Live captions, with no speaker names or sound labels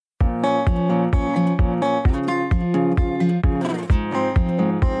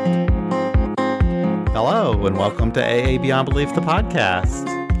and welcome to AA Beyond Belief, the podcast.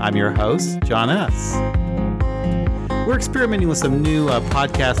 I'm your host, John S. We're experimenting with some new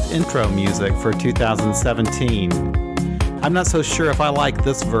podcast intro music for 2017. I'm not so sure if I like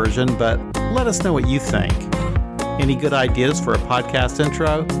this version, but let us know what you think. Any good ideas for a podcast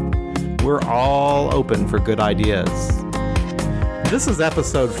intro? We're all open for good ideas. This is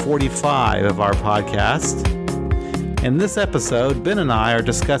episode 45 of our podcast. In this episode, Ben and I are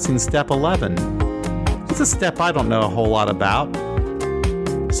discussing step 11. It's a step I don't know a whole lot about,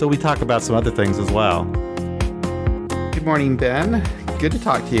 so we talk about some other things as well. Good morning, Ben. Good to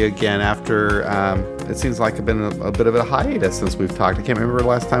talk to you again after, it seems like it's been a bit of a hiatus since we've talked. I can't remember the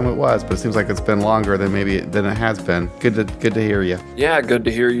last time it was, but it seems like it's been longer than it has been. Good to hear you. Yeah, good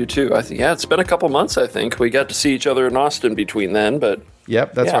to hear you too. It's been a couple months, I think. We got to see each other in Austin between then, but...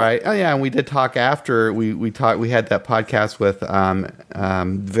 Yep, that's right. Oh yeah, and we did talk after we talked. We had that podcast with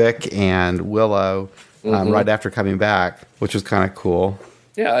Vic and Willow right after coming back, which was kind of cool.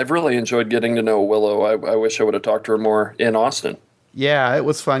 Yeah, I've really enjoyed getting to know Willow. I wish I would have talked to her more in Austin. Yeah, it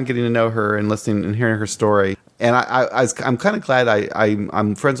was fun getting to know her and listening and hearing her story. And I'm kind of glad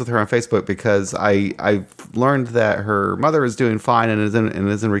I'm friends with her on Facebook because I've learned that her mother is doing fine and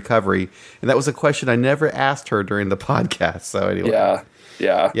is in recovery. And that was a question I never asked her during the podcast. So anyway.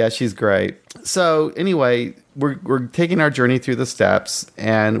 Yeah, she's great. So anyway, we're taking our journey through the steps,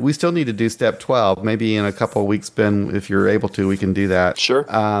 and we still need to do step 12. Maybe in a couple of weeks, Ben, if you're able to, we can do that. Sure.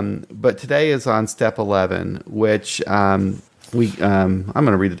 But today is on step 11, which I'm going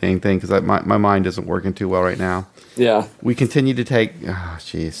to read the dang thing because my mind isn't working too well right now. Yeah. We continue to take. Oh,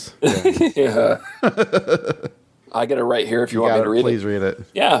 jeez. Yeah. I got it right here if you want me to read it. Please read it.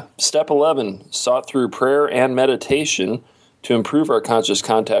 Yeah. Step 11, sought through prayer and meditation to improve our conscious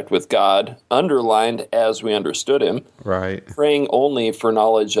contact with God, underlined as we understood Him. Right. Praying only for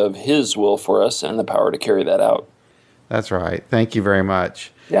knowledge of His will for us and the power to carry that out. That's right. Thank you very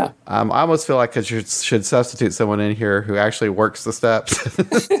much. Yeah. I almost feel like I should substitute someone in here who actually works the steps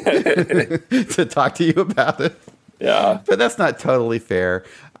to talk to you about it. Yeah. But that's not totally fair.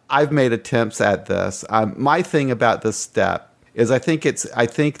 I've made attempts at this. My thing about this step is I think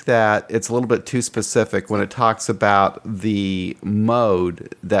that it's a little bit too specific when it talks about the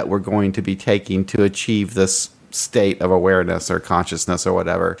mode that we're going to be taking to achieve this state of awareness or consciousness or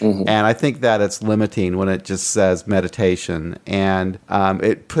whatever. Mm-hmm. And I think that it's limiting when it just says meditation. And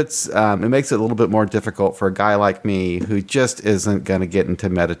it makes it a little bit more difficult for a guy like me who just isn't going to get into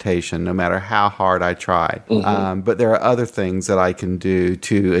meditation no matter how hard I try. Mm-hmm. But there are other things that I can do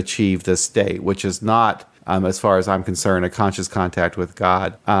to achieve this state, which is not as far as I'm concerned, a conscious contact with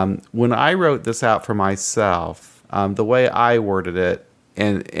God. When I wrote this out for myself, the way I worded it,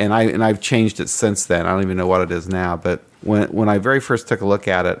 and I've changed it since then. I don't even know what it is now. But when I very first took a look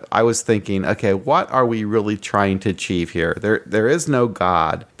at it, I was thinking, okay, what are we really trying to achieve here? There is no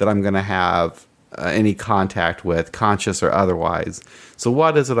God that I'm going to have any contact with, conscious or otherwise. So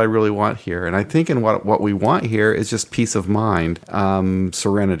what is it I really want here? And I think what we want here is just peace of mind,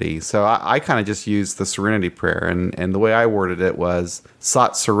 serenity. So I kind of just used the serenity prayer. And the way I worded it was,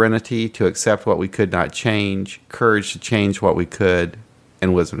 sought serenity to accept what we could not change, courage to change what we could,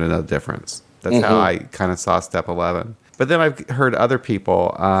 and wisdom to know the difference. That's how I kind of saw step 11. But then I've heard other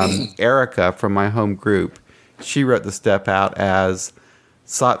people, Erica from my home group, she wrote the step out as,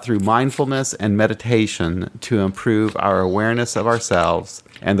 sought through mindfulness and meditation to improve our awareness of ourselves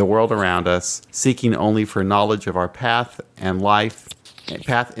and the world around us, seeking only for knowledge of our path in life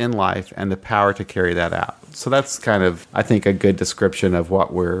and the power to carry that out. So that's kind of, I think, a good description of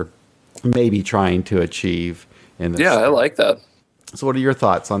what we're maybe trying to achieve in this. Yeah, I like that. So what are your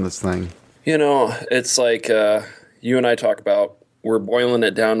thoughts on this thing? It's like you and I talk about, we're boiling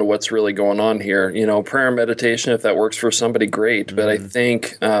it down to what's really going on here. Prayer and meditation, if that works for somebody, great. But I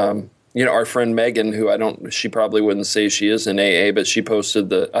think, our friend Megan, she probably wouldn't say she is in AA, but she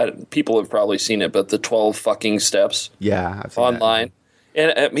posted people have probably seen it, but the 12 fucking steps I've seen online.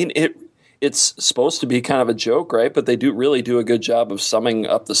 That. And I mean, it's supposed to be kind of a joke, right? But they really do a good job of summing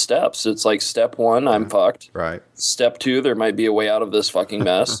up the steps. It's like step 1, I'm fucked. Right. Step 2, there might be a way out of this fucking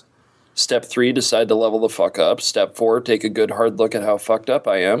mess. Step 3, decide to level the fuck up. Step 4, take a good hard look at how fucked up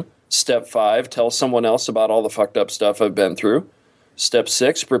I am. Step 5, tell someone else about all the fucked up stuff I've been through. Step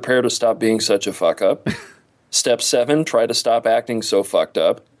 6, prepare to stop being such a fuck up. Step 7, try to stop acting so fucked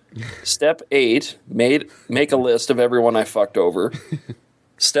up. Step 8, make a list of everyone I fucked over.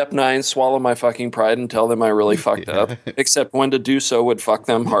 Step 9, swallow my fucking pride and tell them I really fucked up, except when to do so would fuck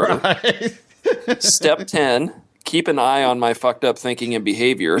them harder. Right. Step 10, keep an eye on my fucked up thinking and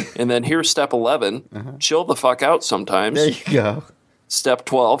behavior. And then here's step 11, chill the fuck out sometimes. There you go. Step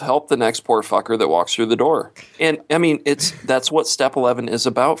 12, help the next poor fucker that walks through the door. And I mean, that's what step 11 is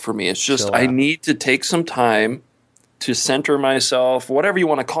about for me. It's just, I need to take some time to center myself, whatever you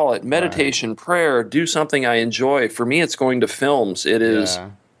want to call it, meditation, prayer, do something I enjoy. For me, it's going to films. It is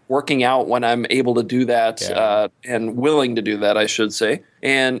working out when I'm able to do that and willing to do that, I should say.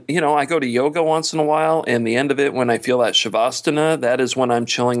 And, I go to yoga once in a while, and the end of it, when I feel that Shavasana, that is when I'm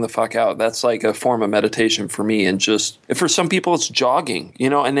chilling the fuck out. That's like a form of meditation for me. And for some people, it's jogging,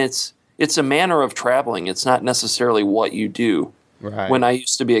 and it's a manner of traveling. It's not necessarily what you do. Right. When I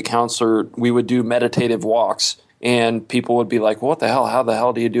used to be a counselor, we would do meditative walks, and people would be like, what the hell? How the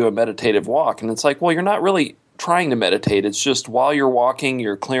hell do you do a meditative walk? And it's like, well, you're not really trying to meditate. It's just while you're walking,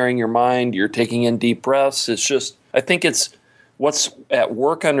 you're clearing your mind, you're taking in deep breaths. It's just, I think it's what's at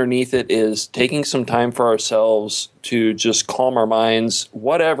work underneath it is taking some time for ourselves to just calm our minds,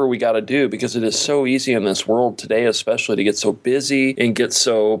 whatever we got to do, because it is so easy in this world today, especially to get so busy and get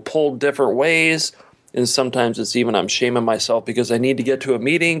so pulled different ways. And sometimes it's even I'm shaming myself because I need to get to a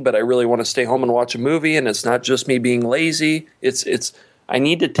meeting, but I really want to stay home and watch a movie. And it's not just me being lazy. It's I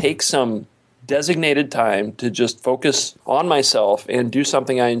need to take some designated time to just focus on myself and do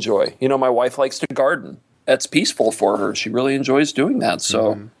something I enjoy. My wife likes to garden. That's peaceful for her. She really enjoys doing that.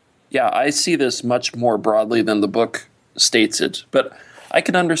 So, I see this much more broadly than the book states it. But I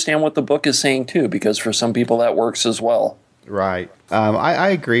can understand what the book is saying, too, because for some people that works as well. Right. I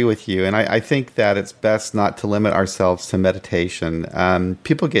agree with you, and I think that it's best not to limit ourselves to meditation.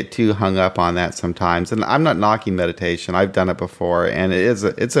 People get too hung up on that sometimes, and I'm not knocking meditation. I've done it before, and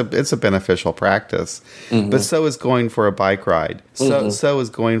it's a beneficial practice. Mm-hmm. But so is going for a bike ride. So is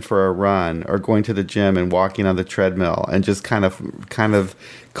going for a run, or going to the gym and walking on the treadmill, and just kind of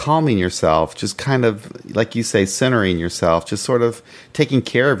calming yourself, just kind of like you say, centering yourself, just sort of taking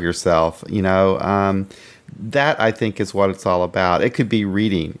care of yourself. That I think is what it's all about. It could be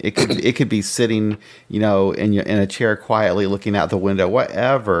reading. It could be sitting, in a chair quietly looking out the window.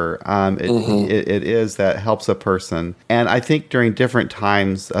 Whatever it is that helps a person. And I think during different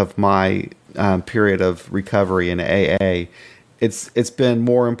times of my period of recovery in AA, it's been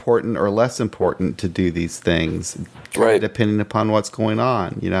more important or less important to do these things, right? Depending upon what's going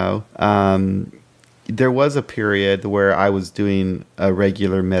on. There was a period where I was doing a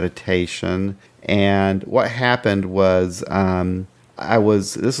regular meditation. And what happened was, this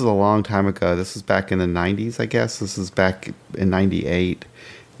was a long time ago. This was back in the 90s, I guess. This was back in 98.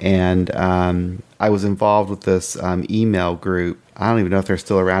 And I was involved with this email group. I don't even know if they're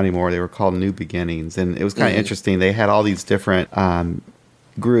still around anymore. They were called New Beginnings. And it was kind of interesting. They had all these different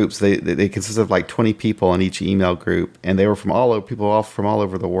groups. They consisted of like 20 people in each email group. And they were from all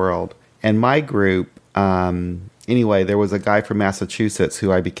over the world. And my group... Anyway, there was a guy from Massachusetts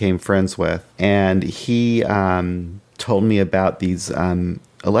who I became friends with, and he told me about these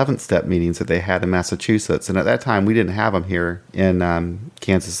 11th step meetings that they had in Massachusetts. And at that time, we didn't have them here in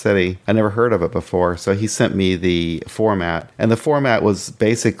Kansas City. I never heard of it before. So he sent me the format. And the format was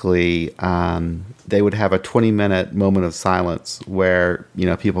basically they would have a 20-minute moment of silence where,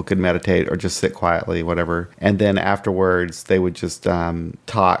 people could meditate or just sit quietly, whatever. And then afterwards, they would just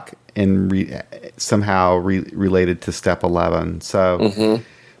talk and somehow related to step 11. So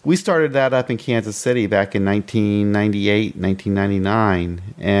we started that up in Kansas City back in 1998, 1999.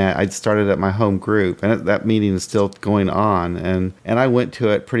 And I started at my home group. And that meeting is still going on. And I went to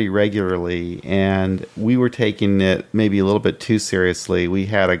it pretty regularly. And we were taking it maybe a little bit too seriously. We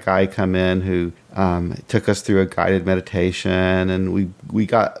had a guy come in who took us through a guided meditation, and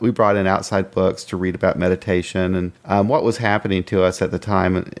we brought in outside books to read about meditation. And what was happening to us at the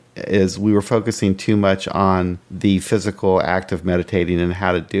time is we were focusing too much on the physical act of meditating and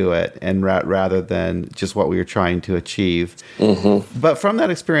how to do it, and rather than just what we were trying to achieve. But from that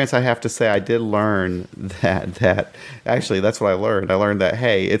experience, I have to say I did learn that actually that's what I learned. I learned that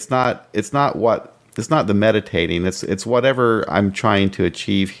hey, it's not the meditating. It's whatever I'm trying to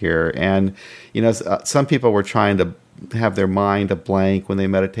achieve here. And some people were trying to have their mind a blank when they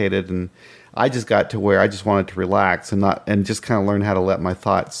meditated, and I just got to where I just wanted to relax and just kind of learn how to let my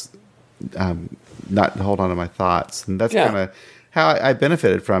thoughts, not hold on to my thoughts. And that's kind of how I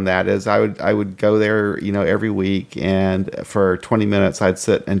benefited from that. Is I would go there, every week, and for 20 minutes I'd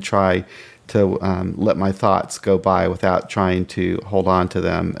sit and try to let my thoughts go by without trying to hold on to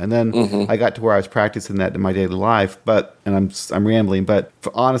them. And then I got to where I was practicing that in my daily life. And I'm rambling, but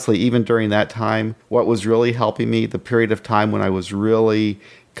honestly, even during that time, what was really helping me, the period of time when I was really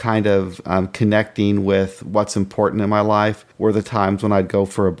kind of connecting with what's important in my life, were the times when I'd go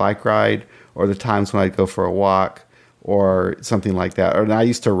for a bike ride, or the times when I'd go for a walk, or something like that. Or I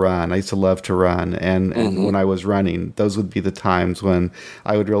used to run. I used to love to run. And when I was running, those would be the times when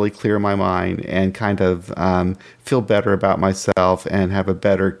I would really clear my mind and kind of feel better about myself and have a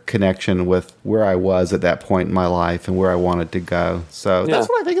better connection with where I was at that point in my life and where I wanted to go. So that's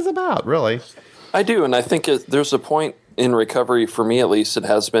what I think it's about, really. I do. And I think there's a point in recovery, for me at least, it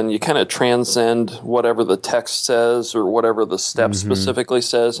has been, you kind of transcend whatever the text says or whatever the step specifically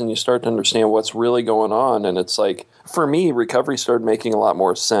says, and you start to understand what's really going on. And it's like, for me, recovery started making a lot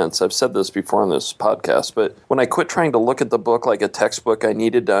more sense. I've said this before on this podcast, but when I quit trying to look at the book like a textbook I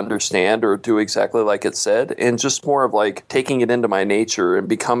needed to understand or do exactly like it said, and just more of like taking it into my nature and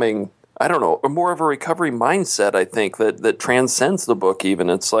becoming, I don't know, more of a recovery mindset, I think, that transcends the book even.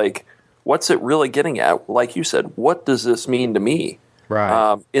 It's like, what's it really getting at? Like you said, what does this mean to me?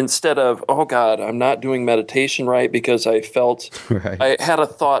 Right. Instead of, oh God, I'm not doing meditation right because I felt, I had a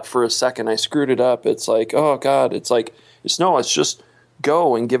thought for a second, I screwed it up. It's like, oh God, it's just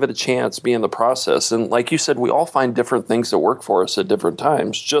go and give it a chance, be in the process. And like you said, we all find different things that work for us at different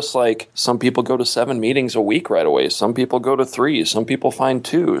times. Just like some people go to 7 meetings a week right away. Some people go to 3. Some people find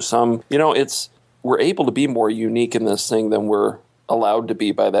 2. We're able to be more unique in this thing than we're allowed to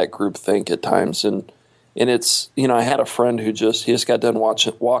be by that group think at times. And it's, I had a friend he just got done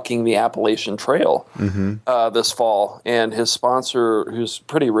walking the Appalachian Trail this fall, and his sponsor, who's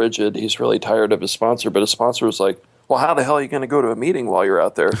pretty rigid, he's really tired of his sponsor, but his sponsor was like, well, how the hell are you going to go to a meeting while you're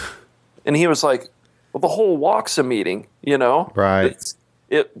out there? And he was like, well, the whole walk's a meeting, Right.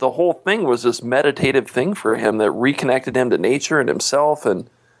 The whole thing was this meditative thing for him that reconnected him to nature and himself. And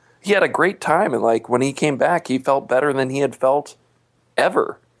he had a great time. And like, when he came back, he felt better than he had felt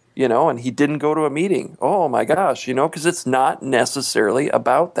ever, and he didn't go to a meeting. Oh my gosh, because it's not necessarily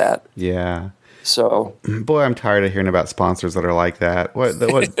about that. Yeah. So, boy, I'm tired of hearing about sponsors that are like that. What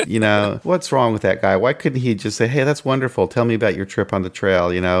what's wrong with that guy? Why couldn't he just say, "Hey, that's wonderful. Tell me about your trip on the trail,"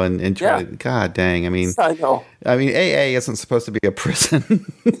 and try to, God dang. I know. AA isn't supposed to be a prison.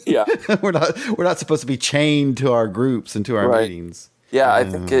 Yeah. We're not supposed to be chained to our groups and to our meetings. Yeah, I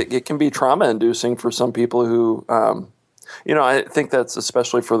think it can be trauma inducing for some people who I think that's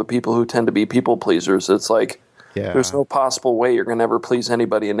especially for the people who tend to be people pleasers. It's like, there's no possible way you're going to ever please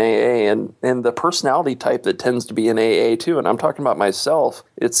anybody in AA. And the personality type that tends to be in AA too, and I'm talking about myself,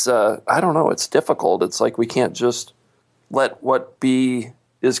 it's, I don't know, it's difficult. It's like we can't just let what be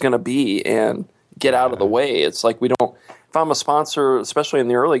is going to be and get out of the way. It's like if I'm a sponsor, especially in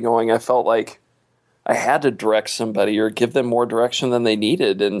the early going, I felt like I had to direct somebody or give them more direction than they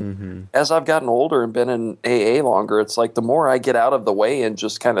needed. And as I've gotten older and been in AA longer, it's like the more I get out of the way and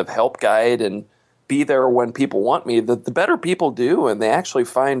just kind of help guide and be there when people want me, the better people do, and they actually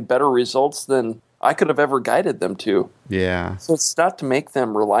find better results than I could have ever guided them to. Yeah. So it's not to make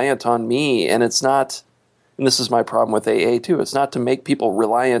them reliant on me, and it's not, and this is my problem with AA too, it's not to make people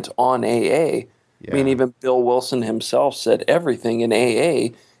reliant on AA. Yeah. I mean, even Bill Wilson himself said everything in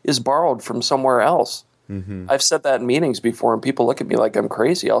AA is borrowed from somewhere else. I've said that in meetings before, and people look at me like I'm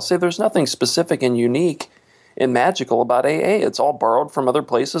crazy. I'll say there's nothing specific and unique and magical about AA. It's all borrowed from other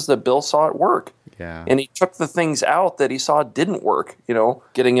places that Bill saw it work. Yeah. And he took the things out that he saw didn't work,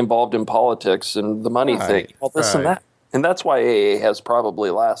 getting involved in politics and the money thing, all this and that. And that's why AA has probably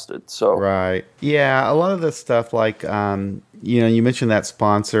lasted. So right. Yeah, a lot of this stuff, like, you mentioned that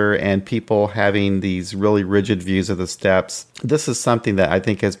sponsor and people having these really rigid views of the steps. This is something that I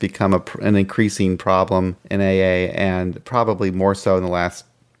think has become an increasing problem in AA, and probably more so in the last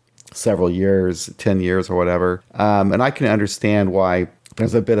several years, 10 years or whatever. And I can understand why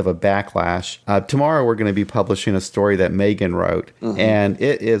there's a bit of a backlash. Tomorrow we're going to be publishing a story that Megan wrote, and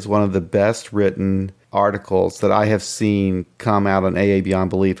it is one of the best written articles that I have seen come out on AA Beyond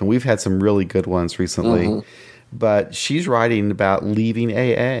Belief, and we've had some really good ones recently. But she's writing about leaving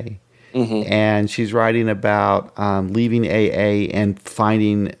AA, and she's writing about leaving AA and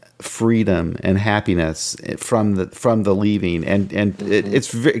finding freedom and happiness from the leaving, and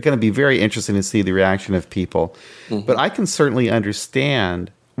it's going to be very interesting to see the reaction of people. But I can certainly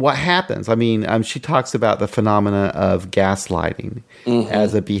understand what happens. I mean, she talks about the phenomena of gaslighting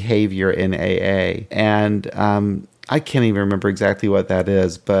as a behavior in AA, and I can't even remember exactly what that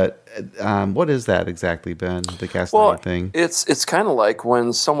is, but what is that exactly, Ben, the gaslighting thing? It's kind of like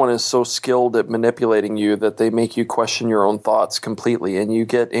when someone is so skilled at manipulating you that they make you question your own thoughts completely, and you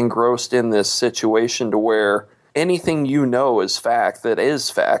get engrossed in this situation to where anything is fact that is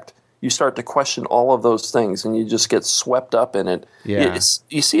fact. You start to question all of those things, and you just get swept up in it. Yeah.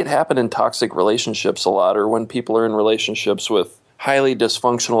 You see it happen in toxic relationships a lot, or when people are in relationships with highly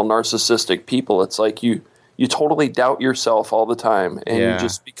dysfunctional, narcissistic people. It's like you totally doubt yourself all the time, and you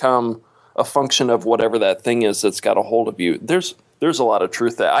just become a function of whatever that thing is that's got a hold of you. There's a lot of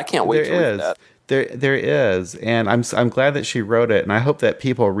truth there. I can't wait to read that. There is, and I'm glad that she wrote it, and I hope that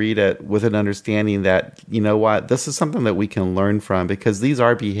people read it with an understanding that, you know what, this is something that we can learn from, because these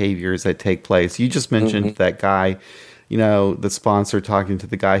are behaviors that take place. You just mentioned that guy, you know, the sponsor talking to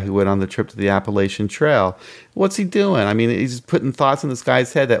the guy who went on the trip to the Appalachian Trail. What's he doing? I mean, he's putting thoughts in this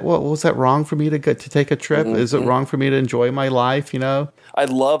guy's head that, well, was that wrong for me to take a trip? Is it wrong for me to enjoy my life, you know? I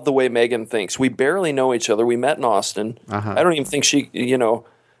love the way Megan thinks. We barely know each other. We met in Austin. I don't even think she, you know,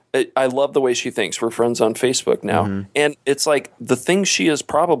 I love the way she thinks. We're friends on Facebook now. And it's like the things she is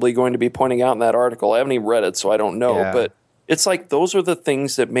probably going to be pointing out in that article. I haven't even read it, so I don't know. Yeah. But it's like those are the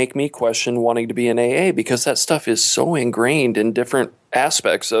things that make me question wanting to be in AA, because that stuff is so ingrained in different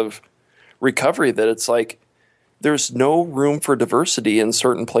aspects of recovery that it's like there's no room for diversity in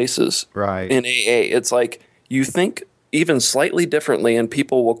certain places in AA. It's like you think even slightly differently and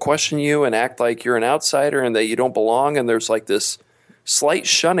people will question you and act like you're an outsider and that you don't belong, and there's like this slight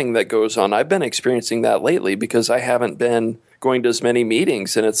shunning that goes on. I've been experiencing that lately because I haven't been going to as many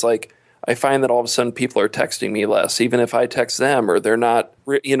meetings, and it's like I find that all of a sudden people are texting me less, even if I text them, or they're not,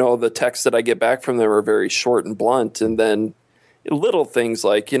 you know, the texts that I get back from them are very short and blunt. And then little things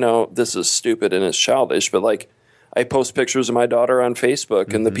like, you know, this is stupid and it's childish, but like I post pictures of my daughter on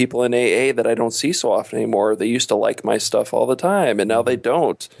Facebook and the people in AA that I don't see so often anymore, they used to like my stuff all the time and now they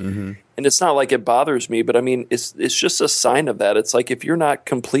don't. And it's not like it bothers me, but I mean, it's just a sign of that. It's like if you're not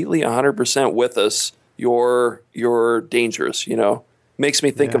completely 100% with us, you're dangerous, you know? Makes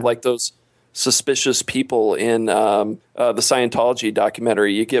me think of like those suspicious people in the Scientology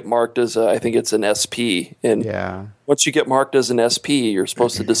documentary. You get marked as I think it's an SP, and once you get marked as an SP, you're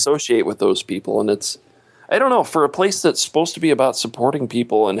supposed to dissociate with those people. And it's, I don't know, for a place that's supposed to be about supporting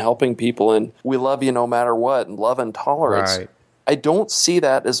people and helping people, and we love you no matter what, and love and tolerance. I don't see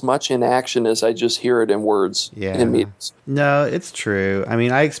that as much in action as I just hear it in words in meetings. No, it's true. I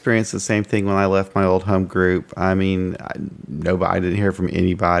mean, I experienced the same thing when I left my old home group. I mean, I didn't hear from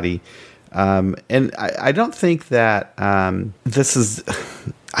anybody. And I don't think that this is...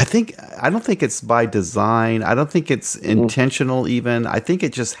 I don't think it's by design. I don't think it's intentional even. I think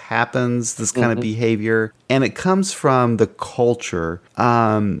it just happens, this kind of behavior. And it comes from the culture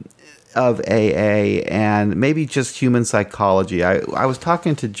of AA and maybe just human psychology. I was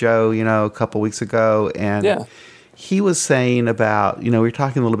talking to Joe, you know, a couple weeks ago, and he was saying about, you know, we were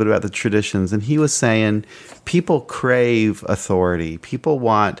talking a little bit about the traditions, and he was saying people crave authority. People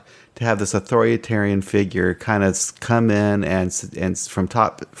want to have this authoritarian figure kind of come in and from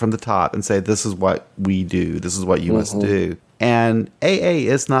the top and say, this is what we do. This is what you must do. And AA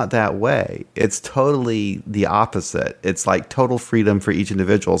is not that way. It's totally the opposite. It's like total freedom for each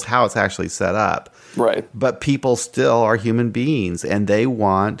individual is how it's actually set up. Right. But people still are human beings, and they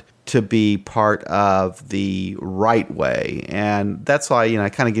want to be part of the right way. And that's why, you know,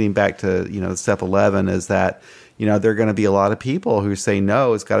 kind of getting back to, you know, step 11 is that, you know, there are going to be a lot of people who say,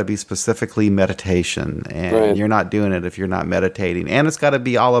 no, it's got to be specifically meditation. And you're not doing it if you're not meditating. And it's got to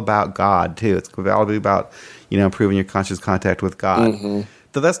be all about God, too. It's got to be about, you know, improving your conscious contact with God.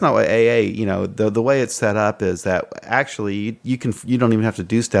 So that's not what AA, you know, the way it's set up is that actually you don't even have to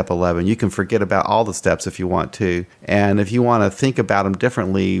do step 11. You can forget about all the steps if you want to. And if you want to think about them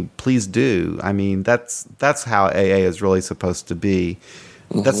differently, please do. I mean, that's how AA is really supposed to be.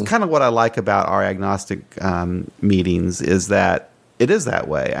 That's kind of what I like about our agnostic meetings is that it is that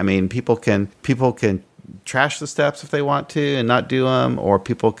way. I mean, people can trash the steps if they want to and not do them, or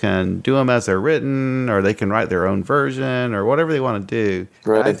people can do them as they're written, or they can write their own version, or whatever they want to do.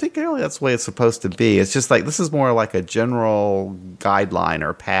 Right. I think really that's the way it's supposed to be. It's just like, this is more like a general guideline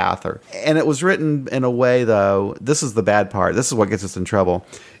or path, and it was written in a way, though, this is the bad part. This is what gets us in trouble.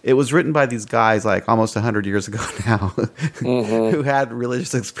 It was written by these guys like almost 100 years ago now who had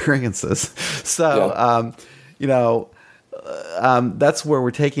religious experiences. So, you know, that's where we're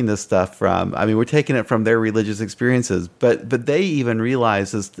taking this stuff from. I mean, we're taking it from their religious experiences, but they even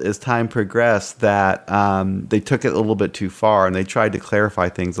realized as time progressed that they took it a little bit too far, and they tried to clarify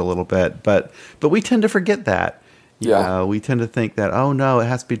things a little bit. But we tend to forget that. You know, we tend to think that, oh no, it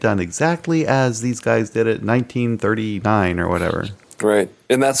has to be done exactly as these guys did it in 1939 or whatever. Right.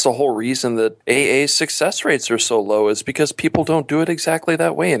 And that's the whole reason that AA's success rates are so low, is because people don't do it exactly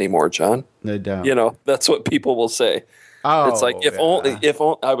that way anymore, John. They don't. You know, that's what people will say. Oh, it's like, if only,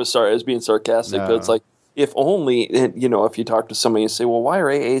 I was sorry, I was being sarcastic, but it's like, if only, you know, if you talk to somebody and say, well, why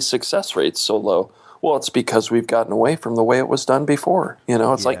are AA's success rates so low? Well, it's because we've gotten away from the way it was done before. You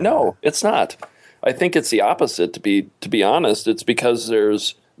know, it's like, no, it's not. I think it's the opposite, to be honest. It's because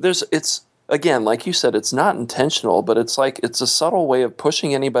it's again, like you said, it's not intentional, but it's like it's a subtle way of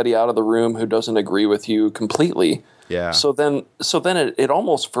pushing anybody out of the room who doesn't agree with you completely. Yeah. So then it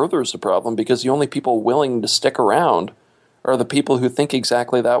almost furthers the problem, because the only people willing to stick around are the people who think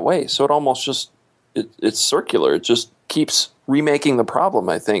exactly that way. So it almost just it's circular. It just keeps remaking the problem,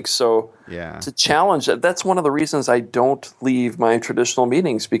 I think. So to challenge that's one of the reasons I don't leave my traditional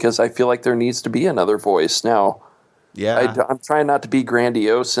meetings, because I feel like there needs to be another voice now. Yeah. I'm trying not to be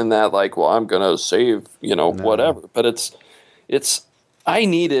grandiose in that, like, well, I'm going to save, whatever. But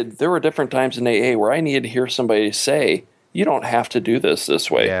there were different times in AA where I needed to hear somebody say, you don't have to do this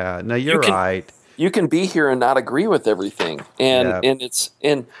way. Yeah, no, you're right. You can be here and not agree with everything. And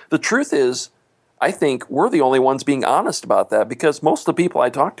the truth is, I think we're the only ones being honest about that, because most of the people I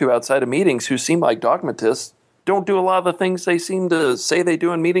talk to outside of meetings who seem like dogmatists don't do a lot of the things they seem to say they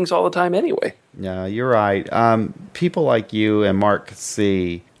do in meetings all the time anyway. Yeah, you're right. People like you and Mark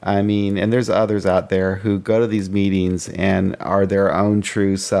C., and there's others out there who go to these meetings and are their own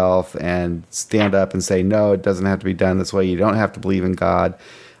true self and stand up and say, no, it doesn't have to be done this way. You don't have to believe in God.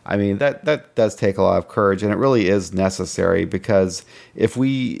 That does take a lot of courage, and it really is necessary, because if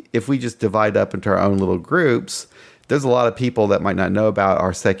we just divide up into our own little groups, there's a lot of people that might not know about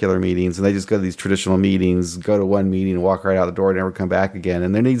our secular meetings, and they just go to these traditional meetings, go to one meeting and walk right out the door and never come back again.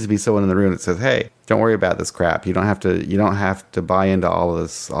 And there needs to be someone in the room that says, hey, don't worry about this crap. You don't have to buy into all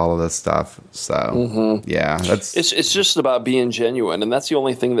of this stuff. So it's just about being genuine. And that's the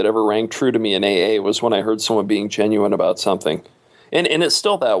only thing that ever rang true to me in AA, was when I heard someone being genuine about something. And it's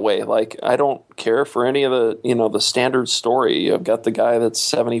still that way. Like, I don't care for any of the standard story. I've got the guy that's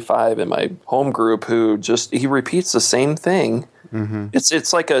 75 in my home group who he repeats the same thing. Mm-hmm.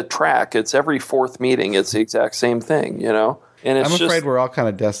 It's like a track. It's every fourth meeting. It's the exact same thing, And I'm afraid we're all kind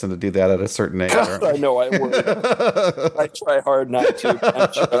of destined to do that at a certain age. I know, I would. I try hard not to.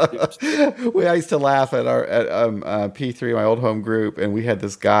 I used to laugh at our P3, my old home group, and we had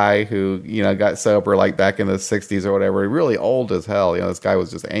this guy who got sober like back in the 60s or whatever, really old as hell. This guy was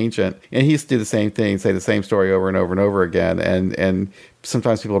just ancient, and he used to do the same thing, say the same story over and over and over again, and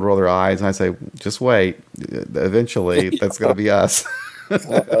sometimes people would roll their eyes, and I say, just wait, eventually that's going to be us.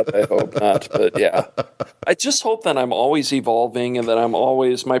 I hope not, but yeah. I just hope that I'm always evolving, and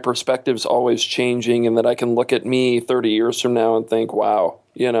that my perspective's always changing, and that I can look at me 30 years from now and think, wow,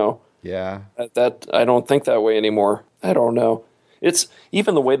 Yeah. That I don't think that way anymore. I don't know. It's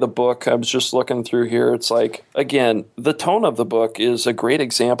even the way the book, I was just looking through here, it's like, again, the tone of the book is a great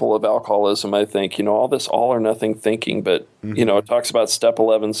example of alcoholism, I think. All this all or nothing thinking, but, it talks about step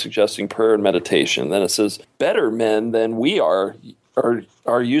 11 suggesting prayer and meditation. Then it says, better men than we are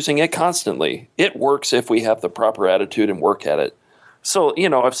using it constantly. It works if we have the proper attitude and work at it. So,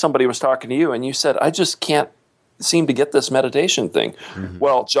 if somebody was talking to you and you said, I just can't seem to get this meditation thing. Mm-hmm.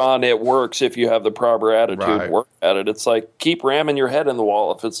 Well, John, it works if you have the proper attitude and work at it. It's like, keep ramming your head in the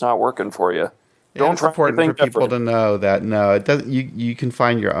wall if it's not working for you. Don't it's important for people to know that, no, it doesn't. You can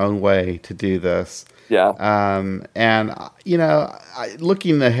find your own way to do this. Yeah.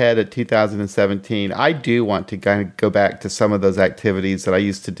 Looking ahead at 2017, I do want to kind of go back to some of those activities that I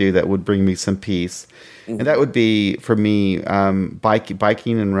used to do that would bring me some peace. Mm-hmm. And that would be, for me,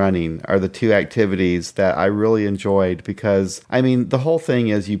 biking and running are the two activities that I really enjoyed, because, the whole thing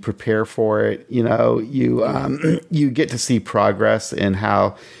is you prepare for it. You get to see progress in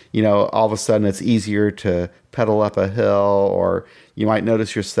how, all of a sudden it's easier to pedal up a hill, or you might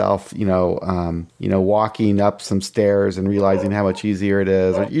notice yourself, walking up some stairs and realizing how much easier it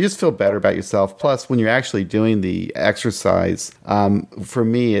is. Or you just feel better about yourself. Plus, when you're actually doing the exercise, for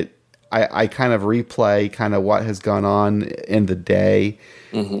me, I kind of replay kind of what has gone on in the day,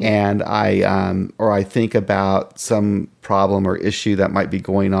 mm-hmm. and I think about some problem or issue that might be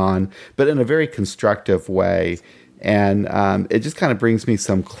going on, but in a very constructive way, and it just kind of brings me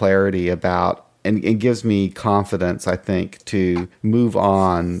some clarity about. And it gives me confidence, I think, to move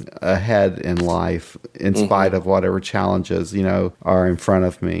on ahead in life in mm-hmm. spite of whatever challenges, are in front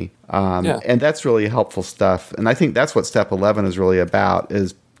of me. And that's really helpful stuff. And I think that's what step 11 is really about,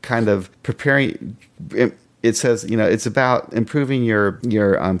 is kind of preparing. It says, it's about improving your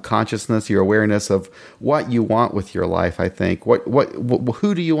consciousness, your awareness of what you want with your life, I think.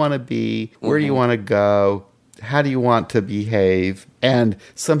 Who do you want to be? Where do you want to go? How do you want to behave? And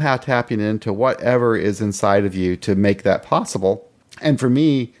somehow tapping into whatever is inside of you to make that possible. And for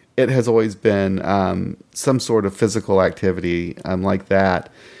me, it has always been some sort of physical activity like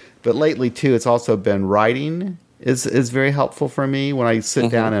that. But lately, too, it's also been writing is very helpful for me. When I sit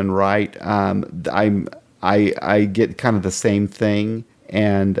mm-hmm. down and write, I get kind of the same thing,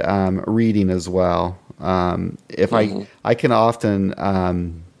 and reading as well. If mm-hmm. I can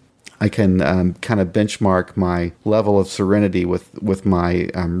often... I can kind of benchmark my level of serenity with my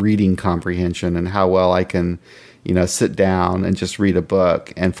reading comprehension and how well I can, sit down and just read a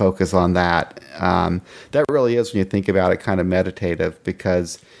book and focus on that. That really is, when you think about it, kind of meditative,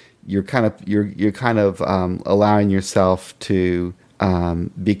 because you're kind of allowing yourself to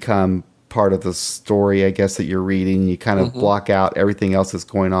become part of the story, I guess, that you're reading. You kind of block out everything else that's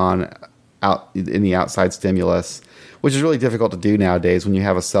going on out in the outside stimulus, which is really difficult to do nowadays when you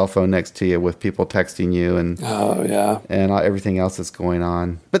have a cell phone next to you with people texting you and everything else that's going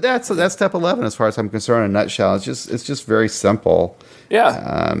on. But that's step 11 as far as I'm concerned. In a nutshell, it's just very simple.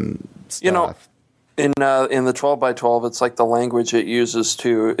 Yeah, Stuff. In the 12 by 12, it's like the language it uses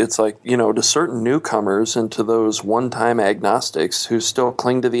to, it's like, to certain newcomers and to those one-time agnostics who still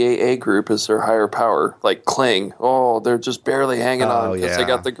cling to the AA group as their higher power, like cling. Oh, they're just barely hanging on because they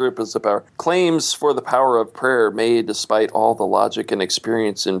got the group as the power. Claims for the power of prayer may, despite all the logic and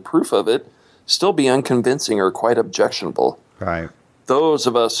experience and proof of it, still be unconvincing or quite objectionable. Right. Those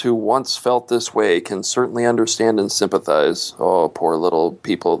of us who once felt this way can certainly understand and sympathize. Oh, poor little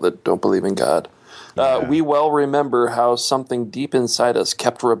people that don't believe in God. We well remember how something deep inside us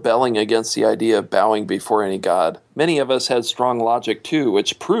kept rebelling against the idea of bowing before any God. Many of us had strong logic, too,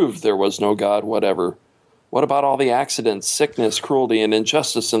 which proved there was no God whatever. What about all the accidents, sickness, cruelty, and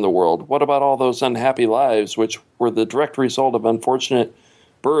injustice in the world? What about all those unhappy lives which were the direct result of unfortunate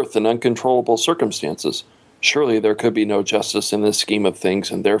birth and uncontrollable circumstances? Surely there could be no justice in this scheme of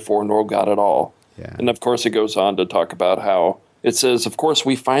things, and therefore no God at all. Yeah. And of course it goes on to talk about how it says, of course,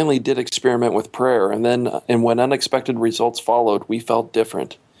 we finally did experiment with prayer, and when unexpected results followed, we felt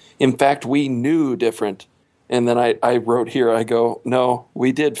different. In fact, we knew different. And then I wrote here, I go, no,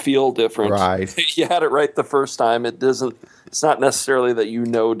 we did feel different. Right. You had it right the first time. It's not necessarily that you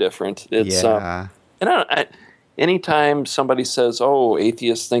know different. It's anytime somebody says, "Oh,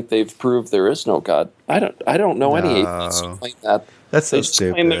 atheists think they've proved there is no God," I don't know any atheists who claim that. That's so they just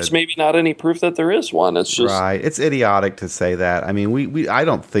stupid. claim there's maybe not any proof that there is one. It's just right. It's idiotic to say that. I mean, I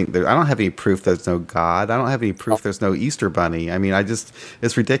don't have any proof there's no God. I don't have any proof there's no Easter Bunny. I mean,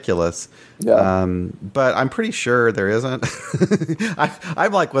 it's ridiculous. Yeah. But I'm pretty sure there isn't.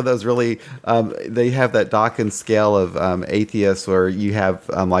 I'm like one of those really. They have that Dawkins scale of atheists, where you have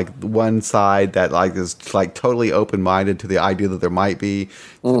like one side that like is like totally open minded to the idea that there might be,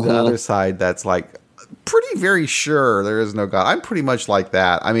 to the other side that's like very sure there is no God. I'm pretty much like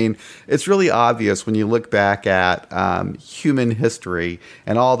that. I mean, it's really obvious when you look back at human history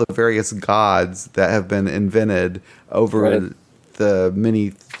and all the various gods that have been invented over the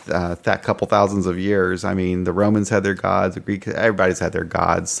many couple thousands of years. I mean, the Romans had their gods, the Greeks, everybody's had their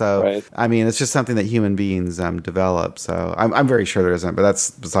gods. So, I mean, it's just something that human beings develop. So I'm very sure there isn't, but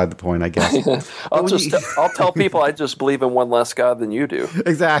that's beside the point, I guess. I'll tell people I just believe in one less God than you do.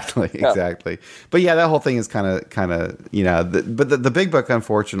 Exactly. But yeah, that whole thing is kind of but the big book,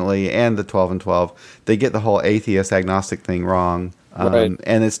 unfortunately, and the 12 and 12, they get the whole atheist agnostic thing wrong.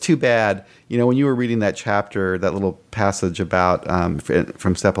 And it's too bad. When you were reading that chapter, that little passage about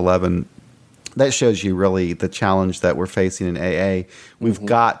from step 11, that shows you really the challenge that we're facing in AA. We've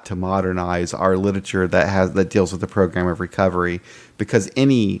got to modernize our literature that deals with the program of recovery, because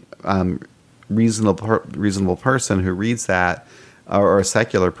any reasonable person who reads that, or a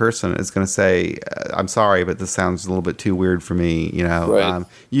secular person, is going to say, "I'm sorry, but this sounds a little bit too weird for me."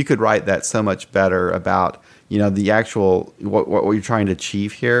 You could write that so much better about the actual what you're trying to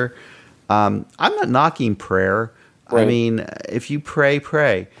achieve here. I'm not knocking prayer. I mean, if you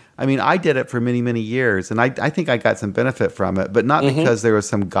pray. I mean, I did it for many, many years, and I think I got some benefit from it, but not because there was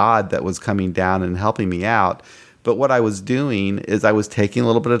some God that was coming down and helping me out. But what I was doing is I was taking a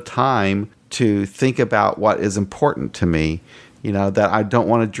little bit of time to think about what is important to me, that I don't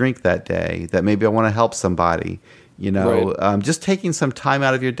want to drink that day, that maybe I want to help somebody. Just taking some time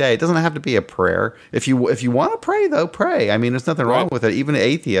out of your day. It doesn't have to be a prayer. If you want to pray, though, pray. I mean, there's nothing wrong with it. Even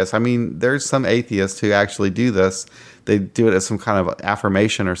atheists. I mean, there's some atheists who actually do this. They do it as some kind of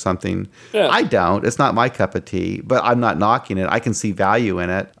affirmation or something. Yeah. I don't. It's not my cup of tea, but I'm not knocking it. I can see value in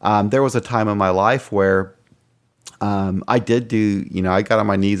it. There was a time in my life where I did do, I got on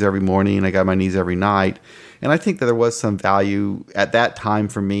my knees every morning, I got on my knees every night. And I think that there was some value at that time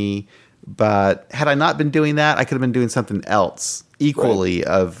for me. But had I not been doing that, I could have been doing something else equally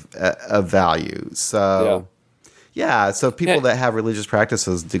of value. So, so people that have religious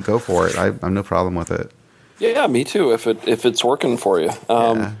practices, go for it. I'm no problem with it. Yeah, me too. If it's working for you.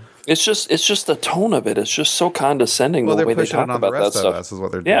 It's just the tone of it. It's just so condescending Well, the they're way they pushing it talk on the about that rest of stuff. us is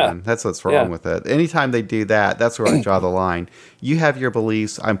what they're Yeah. doing. That's what's Yeah. wrong with it. Anytime they do that, that's where I draw the line. You have your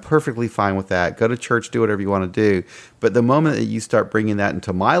beliefs. I'm perfectly fine with that. Go to church, do whatever you want to do. But the moment that you start bringing that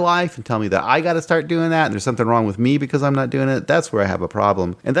into my life and tell me that I got to start doing that and there's something wrong with me because I'm not doing it, that's where I have a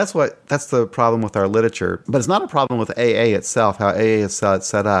problem. And that's the problem with our literature. But it's not a problem with AA itself, how AA is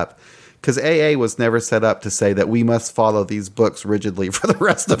set up. Because AA was never set up to say that we must follow these books rigidly for the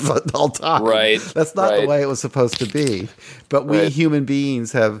rest of all time. Right. That's not the way it was supposed to be. But we human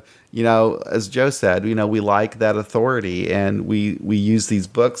beings have, as Joe said, we like that authority, and we use these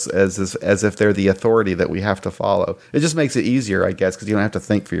books as if they're the authority that we have to follow. It just makes it easier, I guess, because you don't have to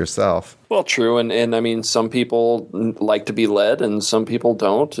think for yourself. Well, true. And I mean, some people like to be led and some people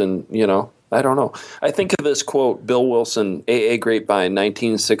don't. And, I don't know. I think of this quote, Bill Wilson, AA Grapevine,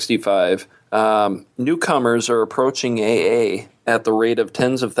 1965. Newcomers are approaching AA at the rate of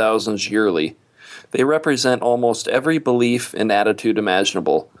tens of thousands yearly. They represent almost every belief and attitude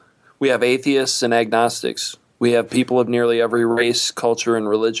imaginable. We have atheists and agnostics. We have people of nearly every race, culture, and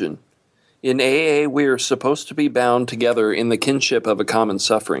religion. In AA, we are supposed to be bound together in the kinship of a common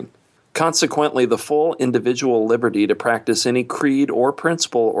suffering. Consequently, the full individual liberty to practice any creed or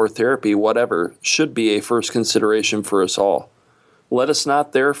principle or therapy, whatever, should be a first consideration for us all. Let us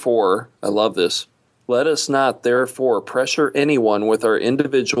not therefore, I love this, let us not therefore pressure anyone with our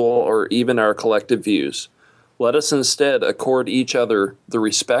individual or even our collective views. Let us instead accord each other the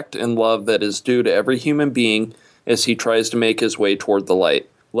respect and love that is due to every human being as he tries to make his way toward the light.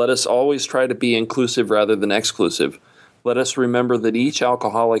 Let us always try to be inclusive rather than exclusive. Let us remember that each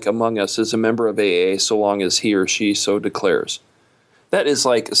alcoholic among us is a member of AA so long as he or she so declares. That is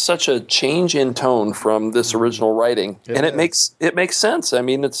like such a change in tone from this original writing. It makes sense. I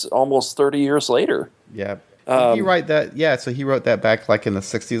mean, it's almost 30 years later. Yeah. Did he write that? Yeah, so he wrote that back like in the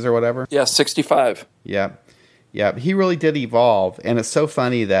 60s or whatever? Yeah, 65. Yeah. Yeah, he really did evolve. And it's so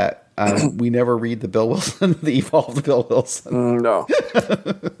funny that we never read the evolved Bill Wilson. No.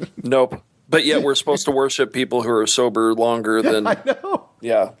 Nope. But yet we're supposed to worship people who are sober longer than... I know.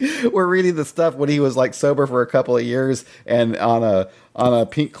 Yeah. We're reading the stuff when he was like sober for a couple of years and on a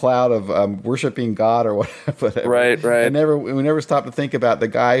pink cloud of worshiping God or whatever. Right. We never stopped to think about the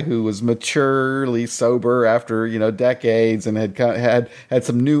guy who was maturely sober after, decades and had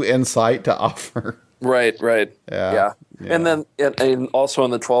some new insight to offer. Right. Yeah. And then and also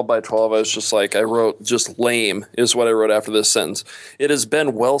in the 12 by 12, I was just like, I wrote just lame is what I wrote after this sentence. It has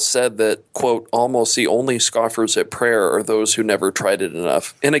been well said that, quote, almost the only scoffers at prayer are those who never tried it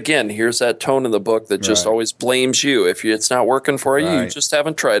enough. And again, here's that tone in the book that just always blames you. If it's not working for you, you just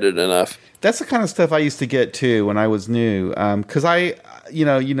haven't tried it enough. That's the kind of stuff I used to get too when I was new. Because you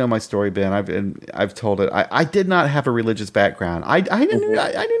know my story, Ben. I've told it. I did not have a religious background. I knew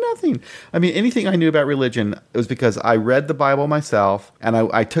nothing. I mean, anything I knew about religion, it was because I read the Bible myself and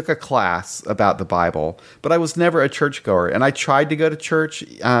I took a class about the Bible. But I was never a churchgoer, and I tried to go to church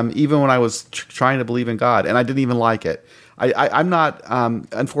even when I was trying to believe in God, and I didn't even like it. I'm not.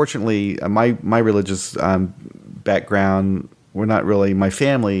 Unfortunately, my religious background. We're not really my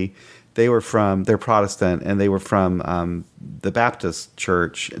family. They're Protestant, and they were from the Baptist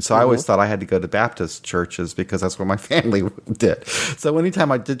church. And so I always thought I had to go to Baptist churches because that's what my family did. So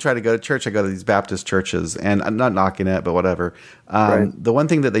anytime I did try to go to church, I go to these Baptist churches, and I'm not knocking it, but whatever. The one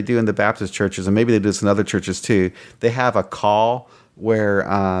thing that they do in the Baptist churches, and maybe they do this in other churches too, they have a call where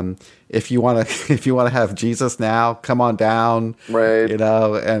if you want to have Jesus now, come on down. Right.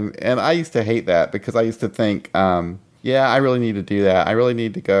 And I used to hate that because I used to think, yeah, I really need to do that. I really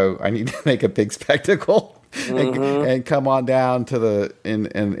need to go. I need to make a big spectacle and come on down to the and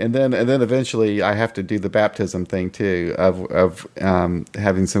then eventually I have to do the baptism thing too of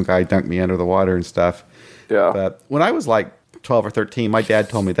having some guy dunk me under the water and stuff. Yeah. But when I was like 12 or 13, my dad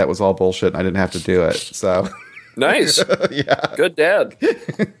told me that was all bullshit and I didn't have to do it. So nice. Yeah. Good dad.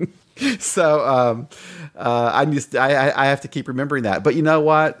 So I have to keep remembering that. But you know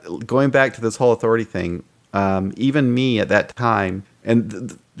what? Going back to this whole authority thing. Even me at that time,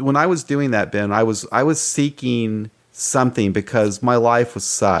 and when I was doing that, Ben, I was seeking something because my life was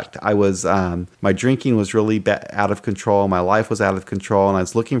sucked. I was my drinking was really out of control. My life was out of control, and I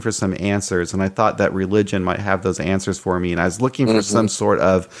was looking for some answers. And I thought that religion might have those answers for me. And I was looking for some sort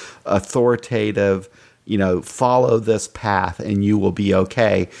of authoritative, follow this path and you will be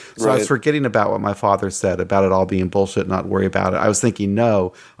okay. So I was forgetting about what my father said about it all being bullshit, not worry about it. I was thinking,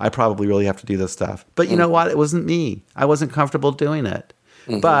 no, I probably really have to do this stuff. But you know what? It wasn't me. I wasn't comfortable doing it.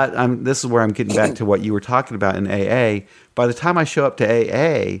 But this is where I'm getting back to what you were talking about in AA. By the time I show up to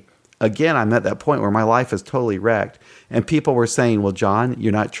AA, again, I'm at that point where my life is totally wrecked. And people were saying, well, John,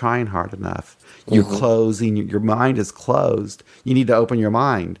 you're not trying hard enough. You're closing, your mind is closed. You need to open your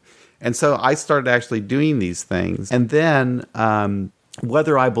mind. And so I started actually doing these things. And then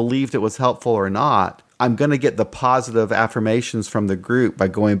whether I believed it was helpful or not, I'm going to get the positive affirmations from the group by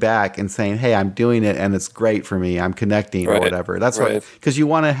going back and saying, hey, I'm doing it and it's great for me. I'm connecting or whatever. That's right. Because you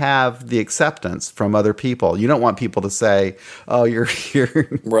want to have the acceptance from other people. You don't want people to say, oh, you're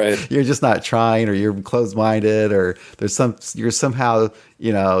you're just not trying, or you're closed-minded, or you're somehow,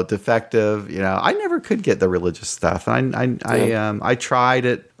 defective. I never could get the religious stuff. I tried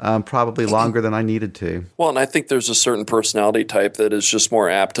it probably longer than I needed to. Well, and I think there's a certain personality type that is just more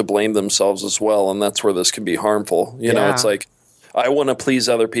apt to blame themselves as well, and that's where this can be harmful. You know, it's like, I want to please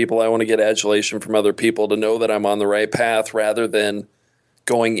other people. I want to get adulation from other people to know that I'm on the right path, rather than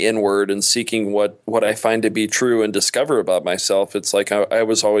going inward and seeking what I find to be true and discover about myself. It's like I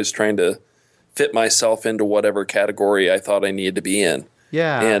was always trying to fit myself into whatever category I thought I needed to be in.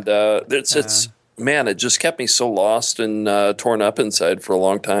 Yeah. And it's man, it just kept me so lost and torn up inside for a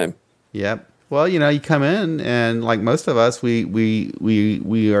long time. Yep. Well, you come in, and like most of us, we've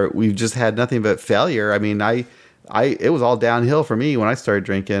just had nothing but failure. I mean, it was all downhill for me when I started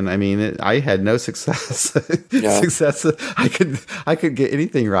drinking. I mean, I had no success. I could get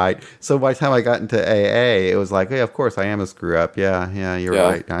anything right. So by the time I got into AA, it was like, hey, of course I am a screw up. Yeah, you're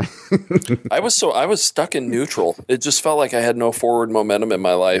right. I was stuck in neutral. It just felt like I had no forward momentum in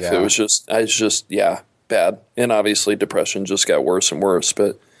my life. Yeah. I was just bad. And obviously depression just got worse and worse.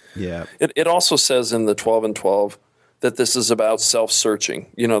 But yeah, it also says in the 12 and 12 that this is about self-searching.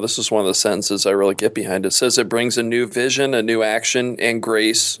 This is one of the sentences I really get behind. It says it brings a new vision, a new action, and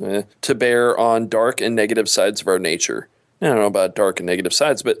grace to bear on dark and negative sides of our nature. I don't know about dark and negative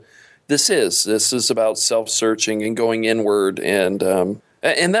sides, but this is about self-searching and going inward, and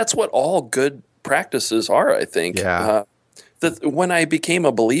that's what all good practices are, I think. Yeah. When I became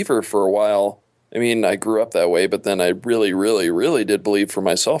a believer for a while, I mean, I grew up that way, but then I really, really, really did believe for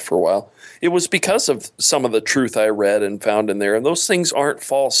myself for a while. It was because of some of the truth I read and found in there. And those things aren't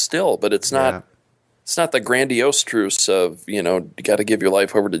false still, but it's not the grandiose truths of, you got to give your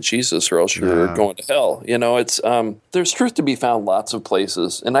life over to Jesus or else you're going to hell. It's there's truth to be found lots of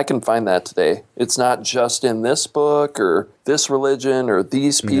places, and I can find that today. It's not just in this book or this religion or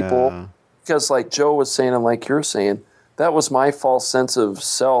these people. Because like Joe was saying and like you're saying, that was my false sense of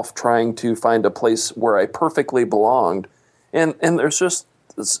self trying to find a place where I perfectly belonged. And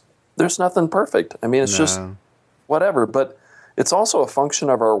there's nothing perfect. I mean, it's just whatever. But it's also a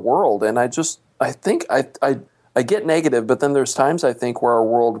function of our world. And I think I get negative, but then there's times I think where our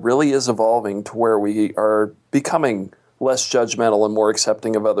world really is evolving to where we are becoming less judgmental and more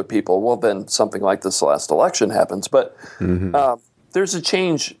accepting of other people. Well, then something like this last election happens. But there's a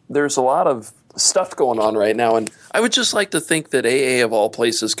change. There's a lot of stuff going on right now, and I would just like to think that AA of all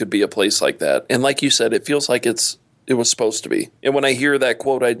places could be a place like that. And like you said, it feels like it was supposed to be. And when I hear that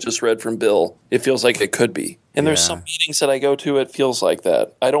quote I just read from Bill, it feels like it could be. And there's some meetings that I go to, it feels like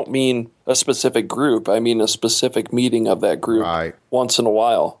that. I don't mean a specific group. I mean a specific meeting of that group once in a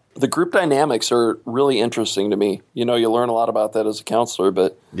while. The group dynamics are really interesting to me. You learn a lot about that as a counselor,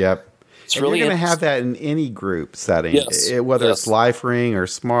 but it's really you're going to have that in any group setting, whether it's Life Ring or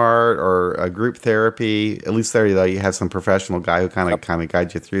Smart or a group therapy. At least there, you have some professional guy who kind of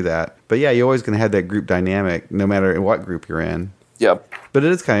guides you through that. But yeah, you're always going to have that group dynamic, no matter what group you're in. Yep. But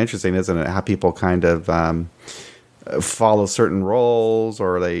it is kind of interesting, isn't it? How people kind of follow certain roles,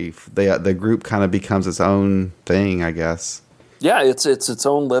 or the group kind of becomes its own thing, I guess. Yeah, it's its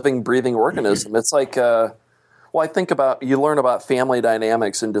own living, breathing organism. It's like. Well, I think you learn about family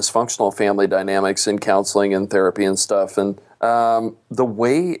dynamics and dysfunctional family dynamics in counseling and therapy and stuff. And the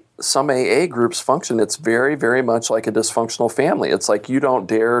way some AA groups function, it's very, very much like a dysfunctional family. It's like you don't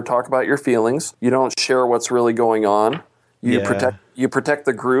dare talk about your feelings. You don't share what's really going on. You protect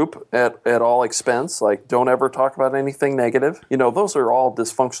the group at all expense. Like, don't ever talk about anything negative. Those are all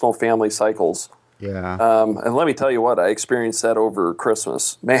dysfunctional family cycles. Yeah. And let me tell you what, I experienced that over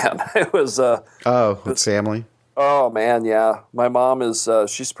Christmas. Man, it was... with family? Oh, man, yeah. My mom is,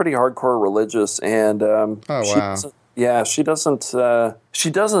 she's pretty hardcore religious, and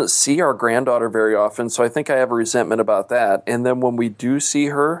she doesn't see our granddaughter very often, so I think I have a resentment about that. And then when we do see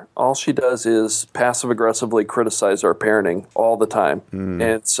her, all she does is passive-aggressively criticize our parenting all the time.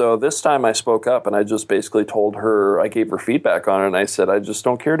 And so this time I spoke up, and I just basically told her, I gave her feedback on it, and I said, I just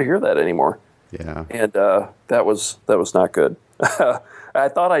don't care to hear that anymore. Yeah. And that was not good. I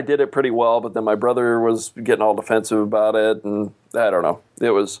thought I did it pretty well, but then my brother was getting all defensive about it, and I don't know. It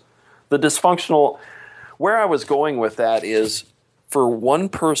was the dysfunctional. Where I was going with that is for one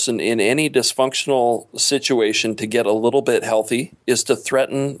person in any dysfunctional situation to get a little bit healthy is to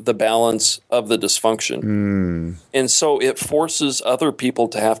threaten the balance of the dysfunction. And so it forces other people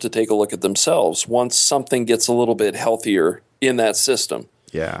to have to take a look at themselves once something gets a little bit healthier in that system.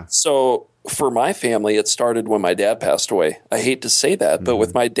 Yeah. So for my family, it started when my dad passed away. I hate to say that, but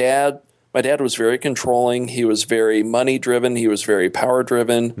with my dad was very controlling. He was very money driven. He was very power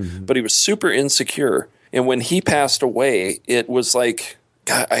driven, but he was super insecure. And when he passed away, it was like,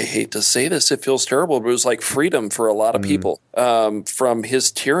 God, I hate to say this, it feels terrible, but it was like freedom for a lot of people from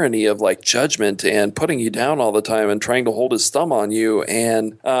his tyranny of like judgment and putting you down all the time and trying to hold his thumb on you.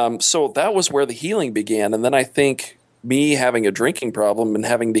 And so that was where the healing began. And then I think me having a drinking problem and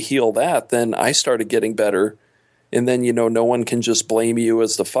having to heal that, then I started getting better. And then, no one can just blame you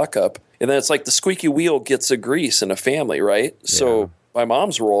as the fuck up. And then it's like the squeaky wheel gets the grease in a family, right? Yeah. So my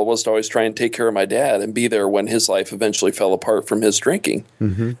mom's role was to always try and take care of my dad and be there when his life eventually fell apart from his drinking.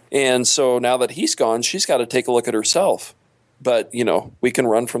 And so now that he's gone, she's got to take a look at herself. But, we can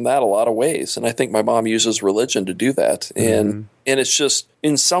run from that a lot of ways. And I think my mom uses religion to do that. And it's just,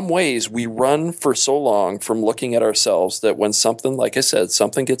 in some ways, we run for so long from looking at ourselves that when something, like I said,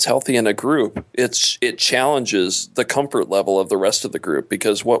 something gets healthy in a group, it challenges the comfort level of the rest of the group,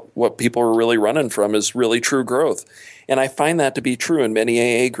 because what people are really running from is really true growth. And I find that to be true in many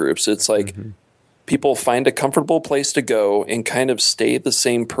AA groups. It's like people find a comfortable place to go and kind of stay the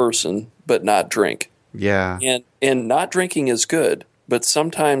same person, but not drink. Yeah. And not drinking is good, but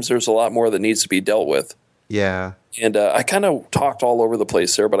sometimes there's a lot more that needs to be dealt with. Yeah. And I kind of talked all over the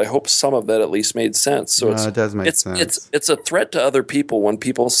place there, but I hope some of that at least made sense. So it does make sense. It's a threat to other people when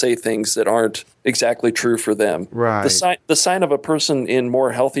people say things that aren't exactly true for them. Right. The sign of a person in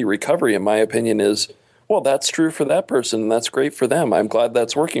more healthy recovery, in my opinion, is, well, that's true for that person, and that's great for them. I'm glad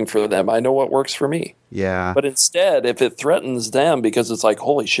that's working for them. I know what works for me. Yeah. But instead, if it threatens them because it's like,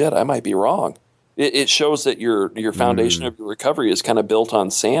 holy shit, I might be wrong, it shows that your foundation of your recovery is kind of built on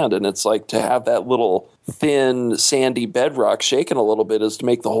sand. And it's like to have that little thin, sandy bedrock shaken a little bit is to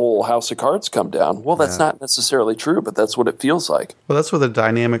make the whole house of cards come down. Well, that's not necessarily true, but that's what it feels like. Well, that's what the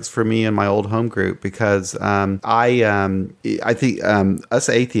dynamics for me in my old home group, because I think us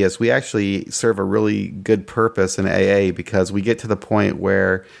atheists, we actually serve a really good purpose in AA, because we get to the point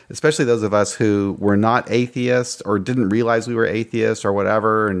where, especially those of us who were not atheists or didn't realize we were atheists or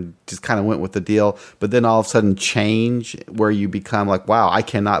whatever and just kind of went with the deal, but then all of a sudden change where you become like, wow, I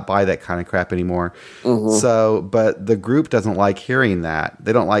cannot buy that kind of crap anymore. So, but the group doesn't like hearing that.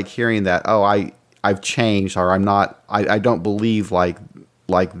 They don't like hearing that, oh, I've changed, or I don't believe like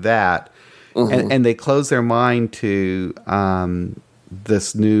that. And they close their mind to my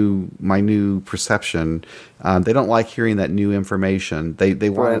new perception. They don't like hearing that new information. They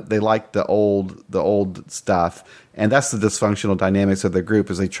like the old stuff. And that's the dysfunctional dynamics of the group,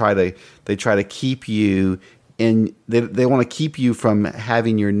 is they try to keep you in, they want to keep you from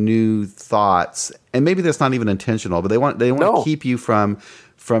having your new thoughts, and maybe that's not even intentional, but they want to keep you from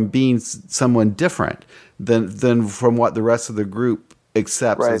being someone different than from what the rest of the group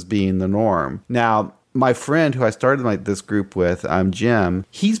accepts as being the norm. Now, my friend who I started this group with, Jim,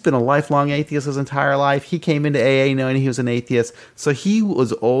 he's been a lifelong atheist his entire life. He came into AA knowing he was an atheist, so he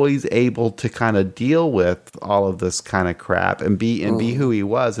was always able to kind of deal with all of this kind of crap and be who he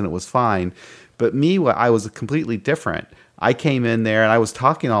was, and it was fine. But me, I was completely different. I came in there and I was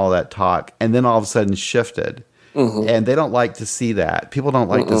talking all that talk, and then all of a sudden shifted. And they don't like to see that. People don't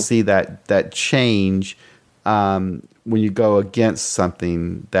like to see that change when you go against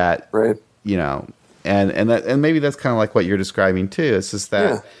something that, and maybe that's kind of like what you're describing too. It's just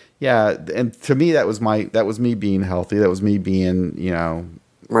that, and to me that was me being healthy. That was me being,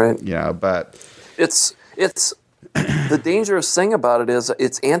 but it's the dangerous thing about it is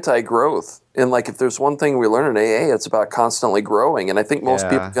it's anti-growth. And like, if there's one thing we learn in AA, it's about constantly growing. And I think most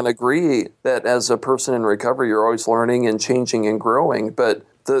people can agree that as a person in recovery, you're always learning and changing and growing. But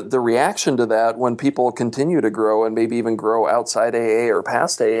the reaction to that when people continue to grow and maybe even grow outside AA or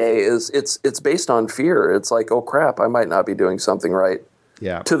past AA is it's based on fear. It's like, oh crap, I might not be doing something right.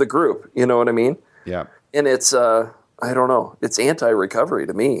 To the group. You know what I mean? Yeah. And it's I don't know. It's anti-recovery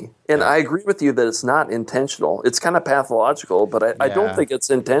to me. And I agree with you that it's not intentional. It's kind of pathological, but I don't think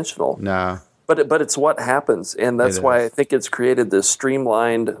it's intentional. No. But it's what happens. And that's why I think it's created this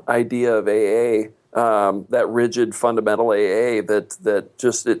streamlined idea of AA, that rigid fundamental AA that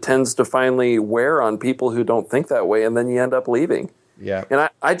just, it tends to finally wear on people who don't think that way, and then you end up leaving. Yeah. And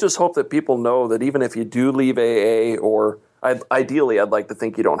I just hope that people know that even if you do leave AA, or ideally, I'd like to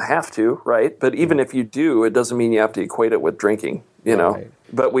think you don't have to, right? But even if you do, it doesn't mean you have to equate it with drinking, you know?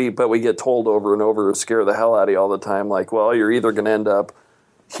 but we get told over and over, scare the hell out of you all the time. Like, well, you're either going to end up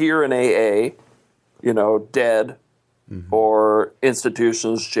here in AA, dead, or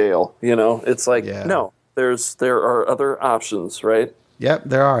institutions, jail. It's like, no, there are other options, right? Yep,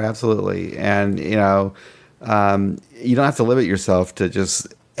 there are, absolutely. And, you don't have to limit yourself to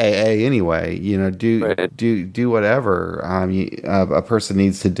just AA anyway. Do whatever a person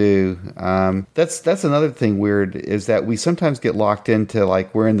needs to do. That's another thing weird, is that we sometimes get locked into,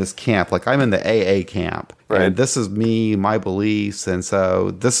 like, we're in this camp. Like, I'm in the AA camp. Right. And this is me, my beliefs, and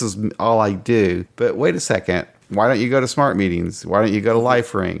so this is all I do. But wait a second. Why don't you go to SMART meetings? Why don't you go to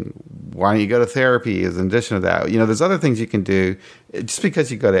LifeRing? Why don't you go to therapy as an addition to that? There's other things you can do. Just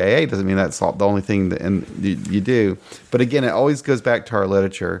because you go to AA doesn't mean that's the only thing that you do. But again, it always goes back to our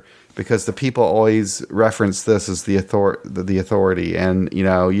literature, because the people always reference this as the authority, and you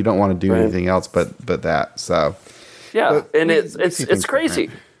don't want to do anything else but that. So yeah, and it's crazy.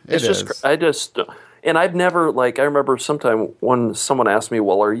 And I've never, I remember sometime when someone asked me,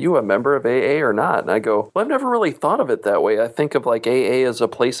 well, are you a member of AA or not? And I go, well, I've never really thought of it that way. I think of AA as a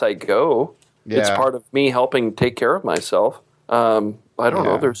place I go. Yeah. It's part of me helping take care of myself. I don't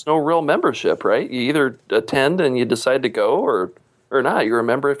know. There's no real membership, right? You either attend and you decide to go or not. You're a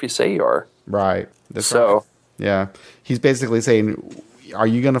member if you say you are. Right. Right. Yeah. He's basically saying, are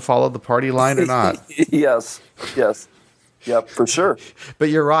you going to follow the party line or not? Yes. Yep, for sure. But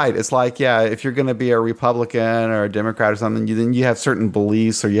you're right. It's like, if you're going to be a Republican or a Democrat or something, then you have certain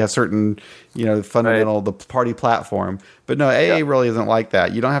beliefs, or you have certain, fundamental, the party platform. But no, AA really isn't like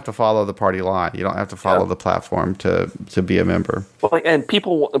that. You don't have to follow the party line. You don't have to follow the platform to be a member. Well, and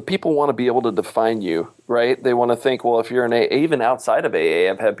people want to be able to define you, right? They want to think, well, if you're an AA, even outside of AA,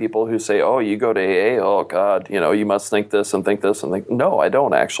 I've had people who say, oh, you go to AA, oh, God, you must think this and think this and think. No, I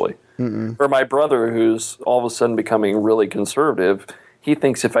don't actually. Mm-mm. Or my brother, who's all of a sudden becoming really conservative, he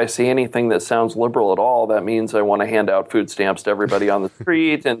thinks if I say anything that sounds liberal at all, that means I want to hand out food stamps to everybody on the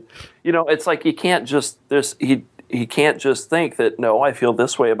street. And, it's like you can't just, he can't just think that, no, I feel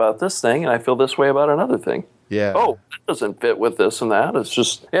this way about this thing and I feel this way about another thing. Yeah. Oh, that doesn't fit with this and that. It's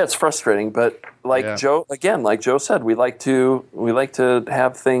just, it's frustrating. But Joe said, we like to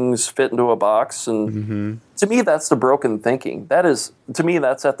have things fit into a box. And to me, that's the broken thinking. To me,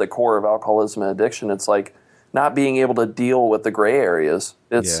 that's at the core of alcoholism and addiction. It's like not being able to deal with the gray areas.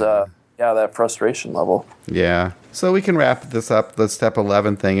 It's, that frustration level. Yeah. So we can wrap this up, the step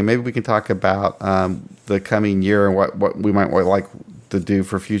 11 thing, and maybe we can talk about the coming year and what we might like to do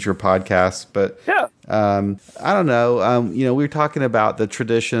for future podcasts. But I don't know. We were talking about the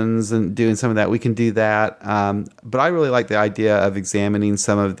traditions and doing some of that. We can do that. But I really like the idea of examining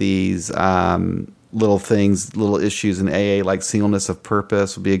some of these little things, little issues in AA, like singleness of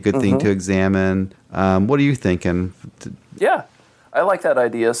purpose would be a good thing to examine. What are you thinking? Yeah. I like that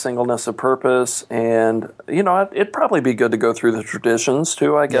idea, singleness of purpose, and, it'd probably be good to go through the traditions,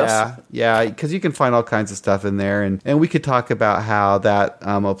 too, I guess. Yeah, because you can find all kinds of stuff in there, and we could talk about how that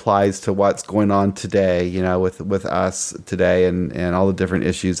applies to what's going on today, with us today and all the different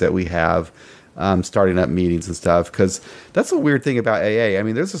issues that we have starting up meetings and stuff, because that's a weird thing about AA. I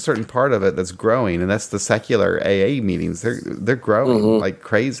mean, there's a certain part of it that's growing, and that's the secular AA meetings. They're growing like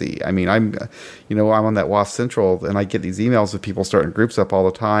crazy. I mean, I'm on that WASP Central, and I get these emails of people starting groups up all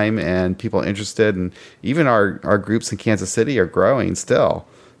the time, and people interested, and even our groups in Kansas City are growing still.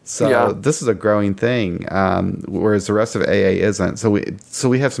 So this is a growing thing, whereas the rest of AA isn't. So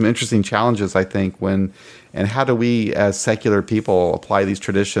we have some interesting challenges, I think, and how do we as secular people apply these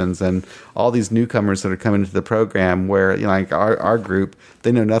traditions, and all these newcomers that are coming into the program where, like our group,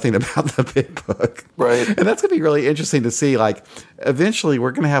 they know nothing about the big book. Right. And that's going to be really interesting to see. Like, eventually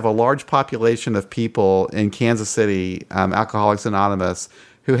we're going to have a large population of people in Kansas City, Alcoholics Anonymous,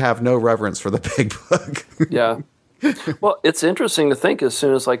 who have no reverence for the big book. Yeah. Well, it's interesting to think as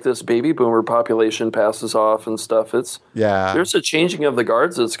soon as this baby boomer population passes off and stuff, there's a changing of the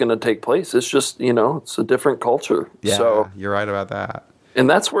guards that's going to take place. It's just, it's a different culture. Yeah, so, you're right about that. And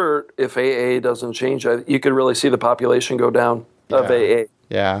that's where, if AA doesn't change, you could really see the population go down of AA.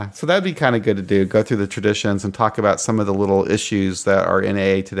 Yeah, so that'd be kind of good to do, go through the traditions and talk about some of the little issues that are in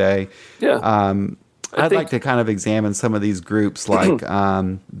AA today. Yeah. I'd like to kind of examine some of these groups, like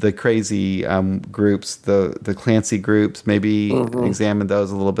the crazy groups, the Clancy groups, maybe examine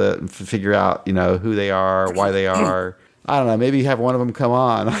those a little bit and figure out, who they are, why they are. I don't know. Maybe have one of them come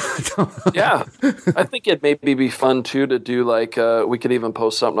on. Yeah, I think it maybe be fun too to do like we could even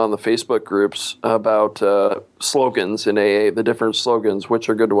post something on the Facebook groups about slogans in AA, the different slogans, which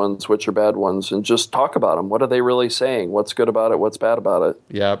are good ones, which are bad ones, and just talk about them. What are they really saying? What's good about it? What's bad about it?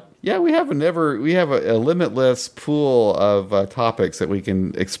 Yep. Yeah, we have a limitless pool of topics that we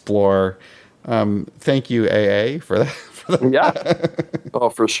can explore. Thank you, AA, for that. Yeah. Oh,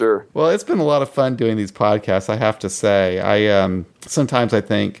 for sure. Well, it's been a lot of fun doing these podcasts, I have to say. Sometimes I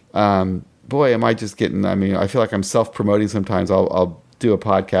think, boy, am I just getting, I mean, I feel like I'm self-promoting sometimes. I'll do a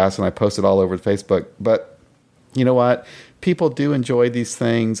podcast and I post it all over Facebook. But you know what? People do enjoy these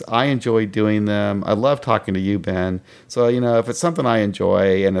things. I enjoy doing them. I love talking to you, Ben. So, if it's something I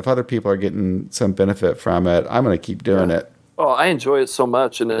enjoy and if other people are getting some benefit from it, I'm going to keep doing it. Oh, I enjoy it so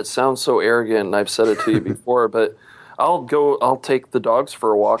much, and it sounds so arrogant, and I've said it to you before, but I'll take the dogs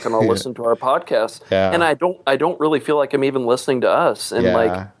for a walk and I'll listen to our podcast. Yeah. And I don't really feel like I'm even listening to us.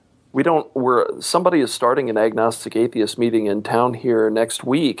 And somebody is starting an agnostic atheist meeting in town here next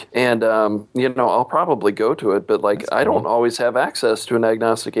week. And, I'll probably go to it, but like, I don't always have access to an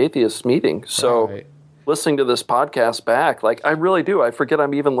agnostic atheist meeting. So listening to this podcast back, like I really do. I forget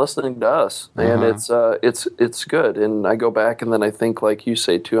I'm even listening to us, and it's good. And I go back and then I think, like you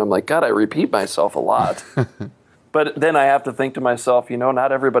say too, I'm like, God, I repeat myself a lot. But then I have to think to myself,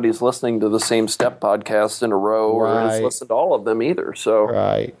 not everybody's listening to the same step podcast in a row or has listened to all of them either. So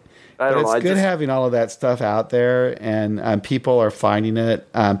right. I don't know. It's good having all of that stuff out there, and people are finding it.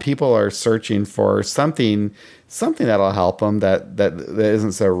 People are searching for something that'll help them that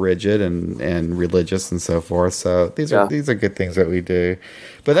isn't so rigid and religious and so forth. So these are good things that we do.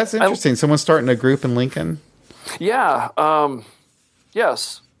 But that's interesting. Someone's starting a group in Lincoln. Yeah.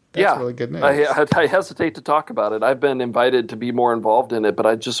 Yes. That's really good news. I hesitate to talk about it. I've been invited to be more involved in it, but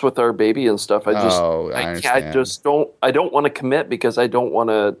I just with our baby and stuff, I don't want to commit because I don't want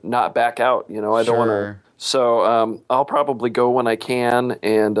to not back out. I don't want to. So I'll probably go when I can,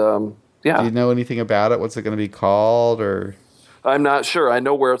 and Do you know anything about it? What's it going to be called, or? I'm not sure. I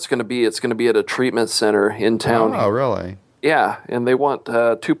know where it's going to be. It's going to be at a treatment center in town. Oh, really? Yeah, and they want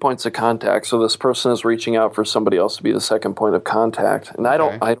 2 points of contact. So this person is reaching out for somebody else to be the second point of contact. And I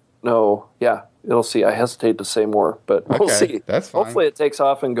don't know. Yeah, it'll see. I hesitate to say more, but we'll see. That's fine. Hopefully it takes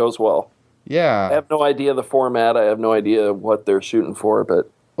off and goes well. Yeah. I have no idea the format. I have no idea what they're shooting for,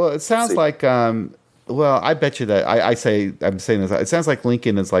 but... Well, it sounds like... I bet you that I'm saying this. It sounds like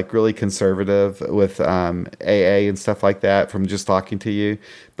Lincoln is like really conservative with AA and stuff like that from just talking to you.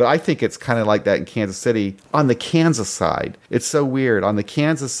 But I think it's kind of like that in Kansas City. On the Kansas side, it's so weird. On the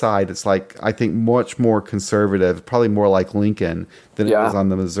Kansas side, it's like I think much more conservative, probably more like Lincoln than it is on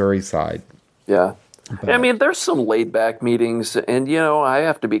the Missouri side. Yeah. But, I mean, there's some laid back meetings, and I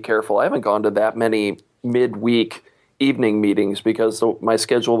have to be careful. I haven't gone to that many midweek evening meetings because my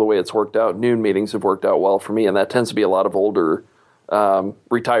schedule, the way it's worked out, noon meetings have worked out well for me, and that tends to be a lot of older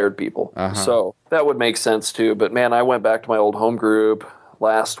retired people. So that would make sense too. But man, I went back to my old home group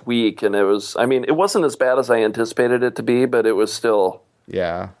last week, and it wasn't as bad as I anticipated it to be, but it was still,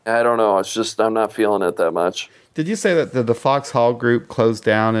 I don't know. It's just, I'm not feeling it that much. Did you say that the Fox Hall group closed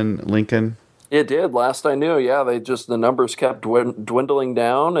down in Lincoln? It did. Last I knew, the numbers kept dwindling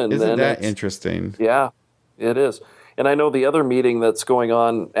down. And Isn't that interesting? Yeah, it is. And I know the other meeting that's going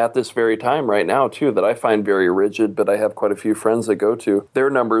on at this very time right now, too, that I find very rigid, but I have quite a few friends that go to. Their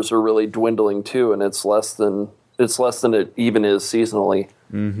numbers are really dwindling, too, and it's less than it even is seasonally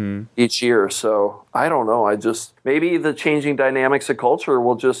each year. So I don't know. Maybe the changing dynamics of culture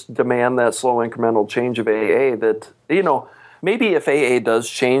will just demand that slow incremental change of AA that, maybe if AA does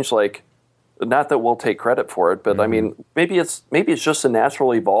change, like, not that we'll take credit for it, but I mean, maybe it's just a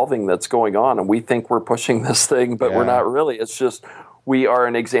natural evolving that's going on, and we think we're pushing this thing, but we're not really. It's just we are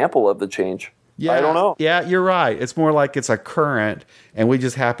an example of the change. Yeah, I don't know. Yeah, you're right. It's more like it's a current, and we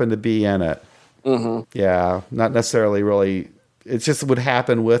just happen to be in it. Yeah, not necessarily really. It just would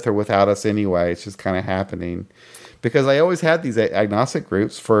happen with or without us anyway. It's just kind of happening. Because I always had these agnostic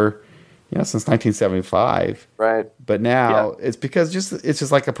groups for... since 1975. Right. But now it's because it's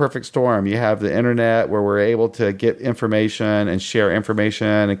just like a perfect storm. You have the internet where we're able to get information and share information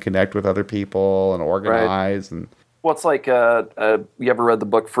and connect with other people and organize. Right. Well, it's like, you ever read the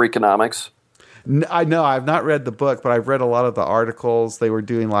book Freakonomics? I know. I've not read the book, but I've read a lot of the articles they were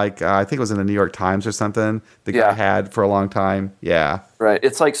doing, like, I think it was in the New York Times or something, the guy had for a long time. Yeah. Right.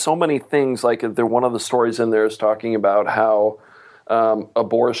 It's like so many things. Like one of the stories in there is talking about how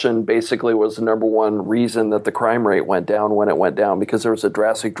abortion basically was the number one reason that the crime rate went down when it went down, because there was a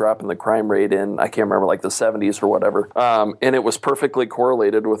drastic drop in the crime rate in, I can't remember, like the 70s or whatever. And it was perfectly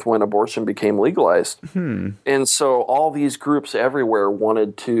correlated with when abortion became legalized. And so all these groups everywhere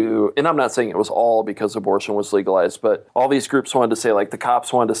wanted to, and I'm not saying it was all because abortion was legalized, but all these groups wanted to say, like the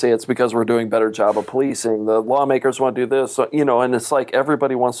cops wanted to say it's because we're doing a better job of policing, the lawmakers want to do this, so, you know, and it's like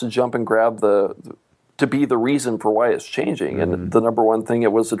everybody wants to jump and grab to be the reason for why it's changing. And the number one thing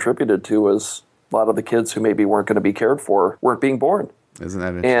it was attributed to was a lot of the kids who maybe weren't going to be cared for weren't being born. Isn't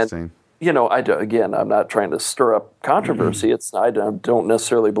that interesting? And, you know, again, I'm not trying to stir up controversy. I don't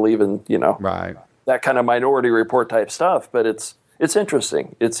necessarily believe in, you know, that kind of Minority Report type stuff, but it's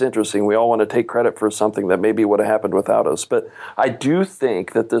interesting. It's interesting. We all want to take credit for something that maybe would have happened without us. But I do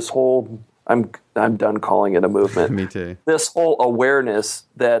think that this whole, I'm done calling it a movement. Me too. This whole awareness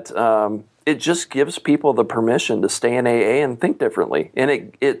that it just gives people the permission to stay in AA and think differently.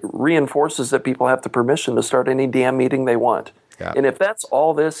 And it reinforces that people have the permission to start any damn meeting they want. Yeah. And if that's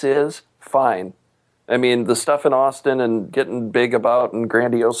all this is, fine. I mean, the stuff in Austin and getting big about and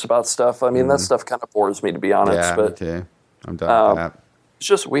grandiose about stuff, I mean, that stuff kind of bores me, to be honest. Yeah, but, me too. I'm done with that. It's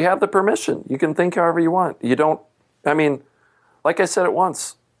just, we have the permission. You can think however you want. You don't, I mean, like I said it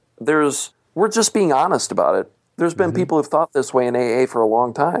once, we're just being honest about it. There's been people who've thought this way in AA for a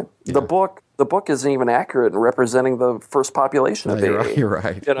long time. Yeah. The book isn't even accurate in representing the first population of AA. You're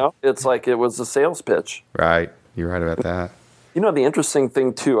right. You know, it's like it was a sales pitch. Right. You're right about that. You know, the interesting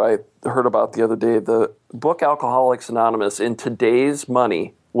thing, too, I heard about the other day, the book Alcoholics Anonymous in today's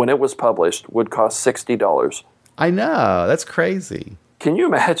money, when it was published, would cost $60. I know. That's crazy. Can you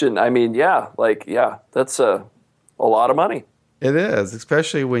imagine? I mean, that's a lot of money. It is,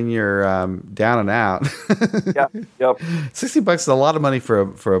 especially when you're down and out. Yeah, yep. $60 is a lot of money for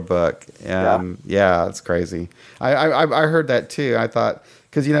a book. Yeah, it's crazy. I heard that too. I thought,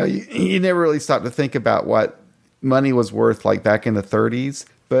 because you never really stopped to think about what money was worth like back in the 30s,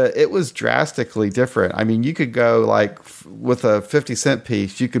 but it was drastically different. I mean, you could go like with a 50-cent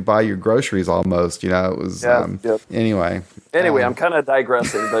piece, you could buy your groceries almost. It was anyway. Anyway, I'm kind of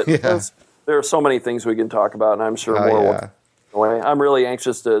digressing, but there are so many things we can talk about, and I'm sure more will. I'm really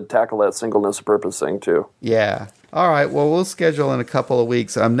anxious to tackle that singleness of purpose thing too. Yeah. All right. Well, we'll schedule in a couple of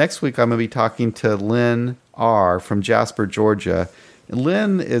weeks. Next week, I'm going to be talking to Lynn R. from Jasper, Georgia.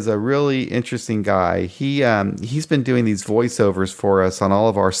 Lynn is a really interesting guy. He's been doing these voiceovers for us on all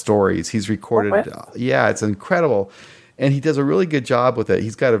of our stories. He's recorded. Yeah, it's incredible. And he does a really good job with it.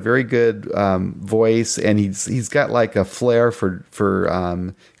 He's got a very good voice, and he's got like a flair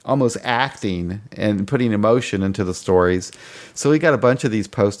for almost acting and putting emotion into the stories. So we got a bunch of these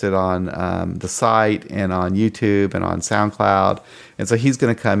posted on the site and on YouTube and on SoundCloud. And so he's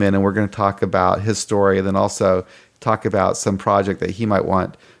going to come in, and we're going to talk about his story, and then also talk about some project that he might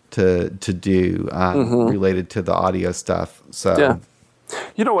want to do related to the audio stuff. So. Yeah.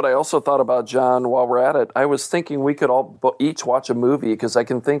 You know what I also thought about, John, while we're at it? I was thinking we could all each watch a movie, because I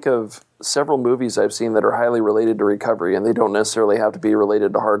can think of several movies I've seen that are highly related to recovery, and they don't necessarily have to be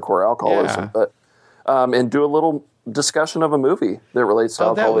related to hardcore alcoholism, but and do a little discussion of a movie that relates to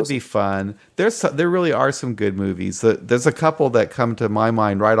alcoholism. That would be fun. There really are some good movies. There's a couple that come to my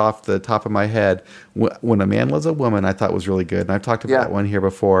mind right off the top of my head. When a Man Was a Woman, I thought was really good, and I've talked about that one here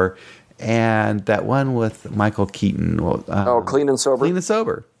before. And that one with Michael Keaton. Clean and Sober? Clean and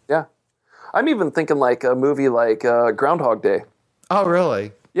Sober. Yeah. I'm even thinking like a movie like Groundhog Day. Oh,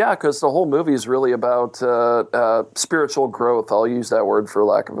 really? Yeah, because the whole movie is really about spiritual growth. I'll use that word for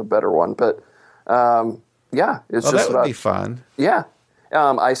lack of a better one. But, it's just that would be fun. Yeah.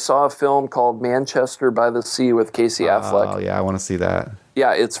 I saw a film called Manchester by the Sea with Casey Affleck. Oh, yeah, I want to see that.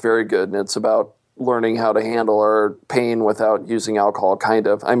 Yeah, it's very good, and it's about learning how to handle our pain without using alcohol, kind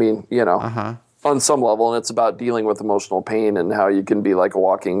of. I mean, on some level, and it's about dealing with emotional pain and how you can be like a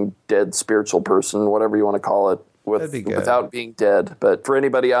walking dead spiritual person, whatever you want to call it, without being dead. But for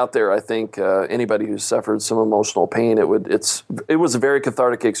anybody out there, I think anybody who's suffered some emotional pain, it was a very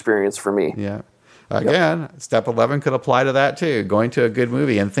cathartic experience for me. Yeah. Again, step 11 could apply to that too. Going to a good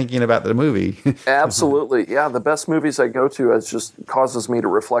movie and thinking about the movie. Absolutely. Yeah. The best movies I go to, it just causes me to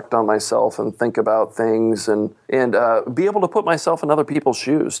reflect on myself and think about things and be able to put myself in other people's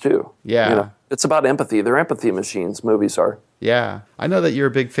shoes too. Yeah. It's about empathy. They're empathy machines, movies are. Yeah. I know that you're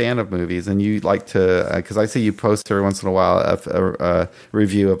a big fan of movies, and you like to, because I see you post every once in a while a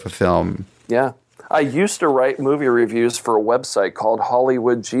review of a film. Yeah. I used to write movie reviews for a website called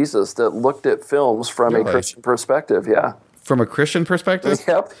Hollywood Jesus that looked at films from a Christian perspective. Yeah. From a Christian perspective?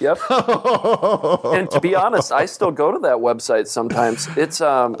 Yep. And to be honest, I still go to that website sometimes.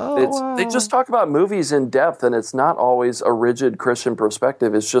 They just talk about movies in depth, and it's not always a rigid Christian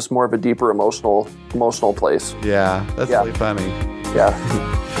perspective. It's just more of a deeper emotional place. Yeah, that's really funny. Yeah,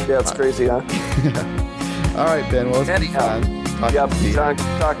 it's crazy, huh? All right, Ben. Well, it's been fun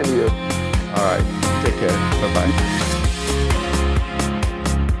talking to you. All right, take care. Bye-bye.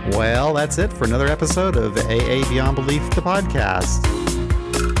 Well, that's it for another episode of AA Beyond Belief, the podcast.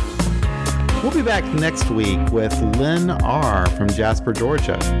 We'll be back next week with Lynn R. from Jasper,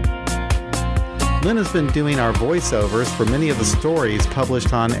 Georgia. Lynn has been doing our voiceovers for many of the stories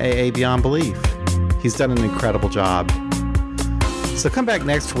published on AA Beyond Belief. He's done an incredible job. So come back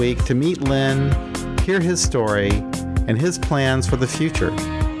next week to meet Lynn, hear his story, and his plans for the future.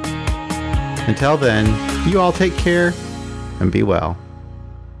 Until then, you all take care and be well.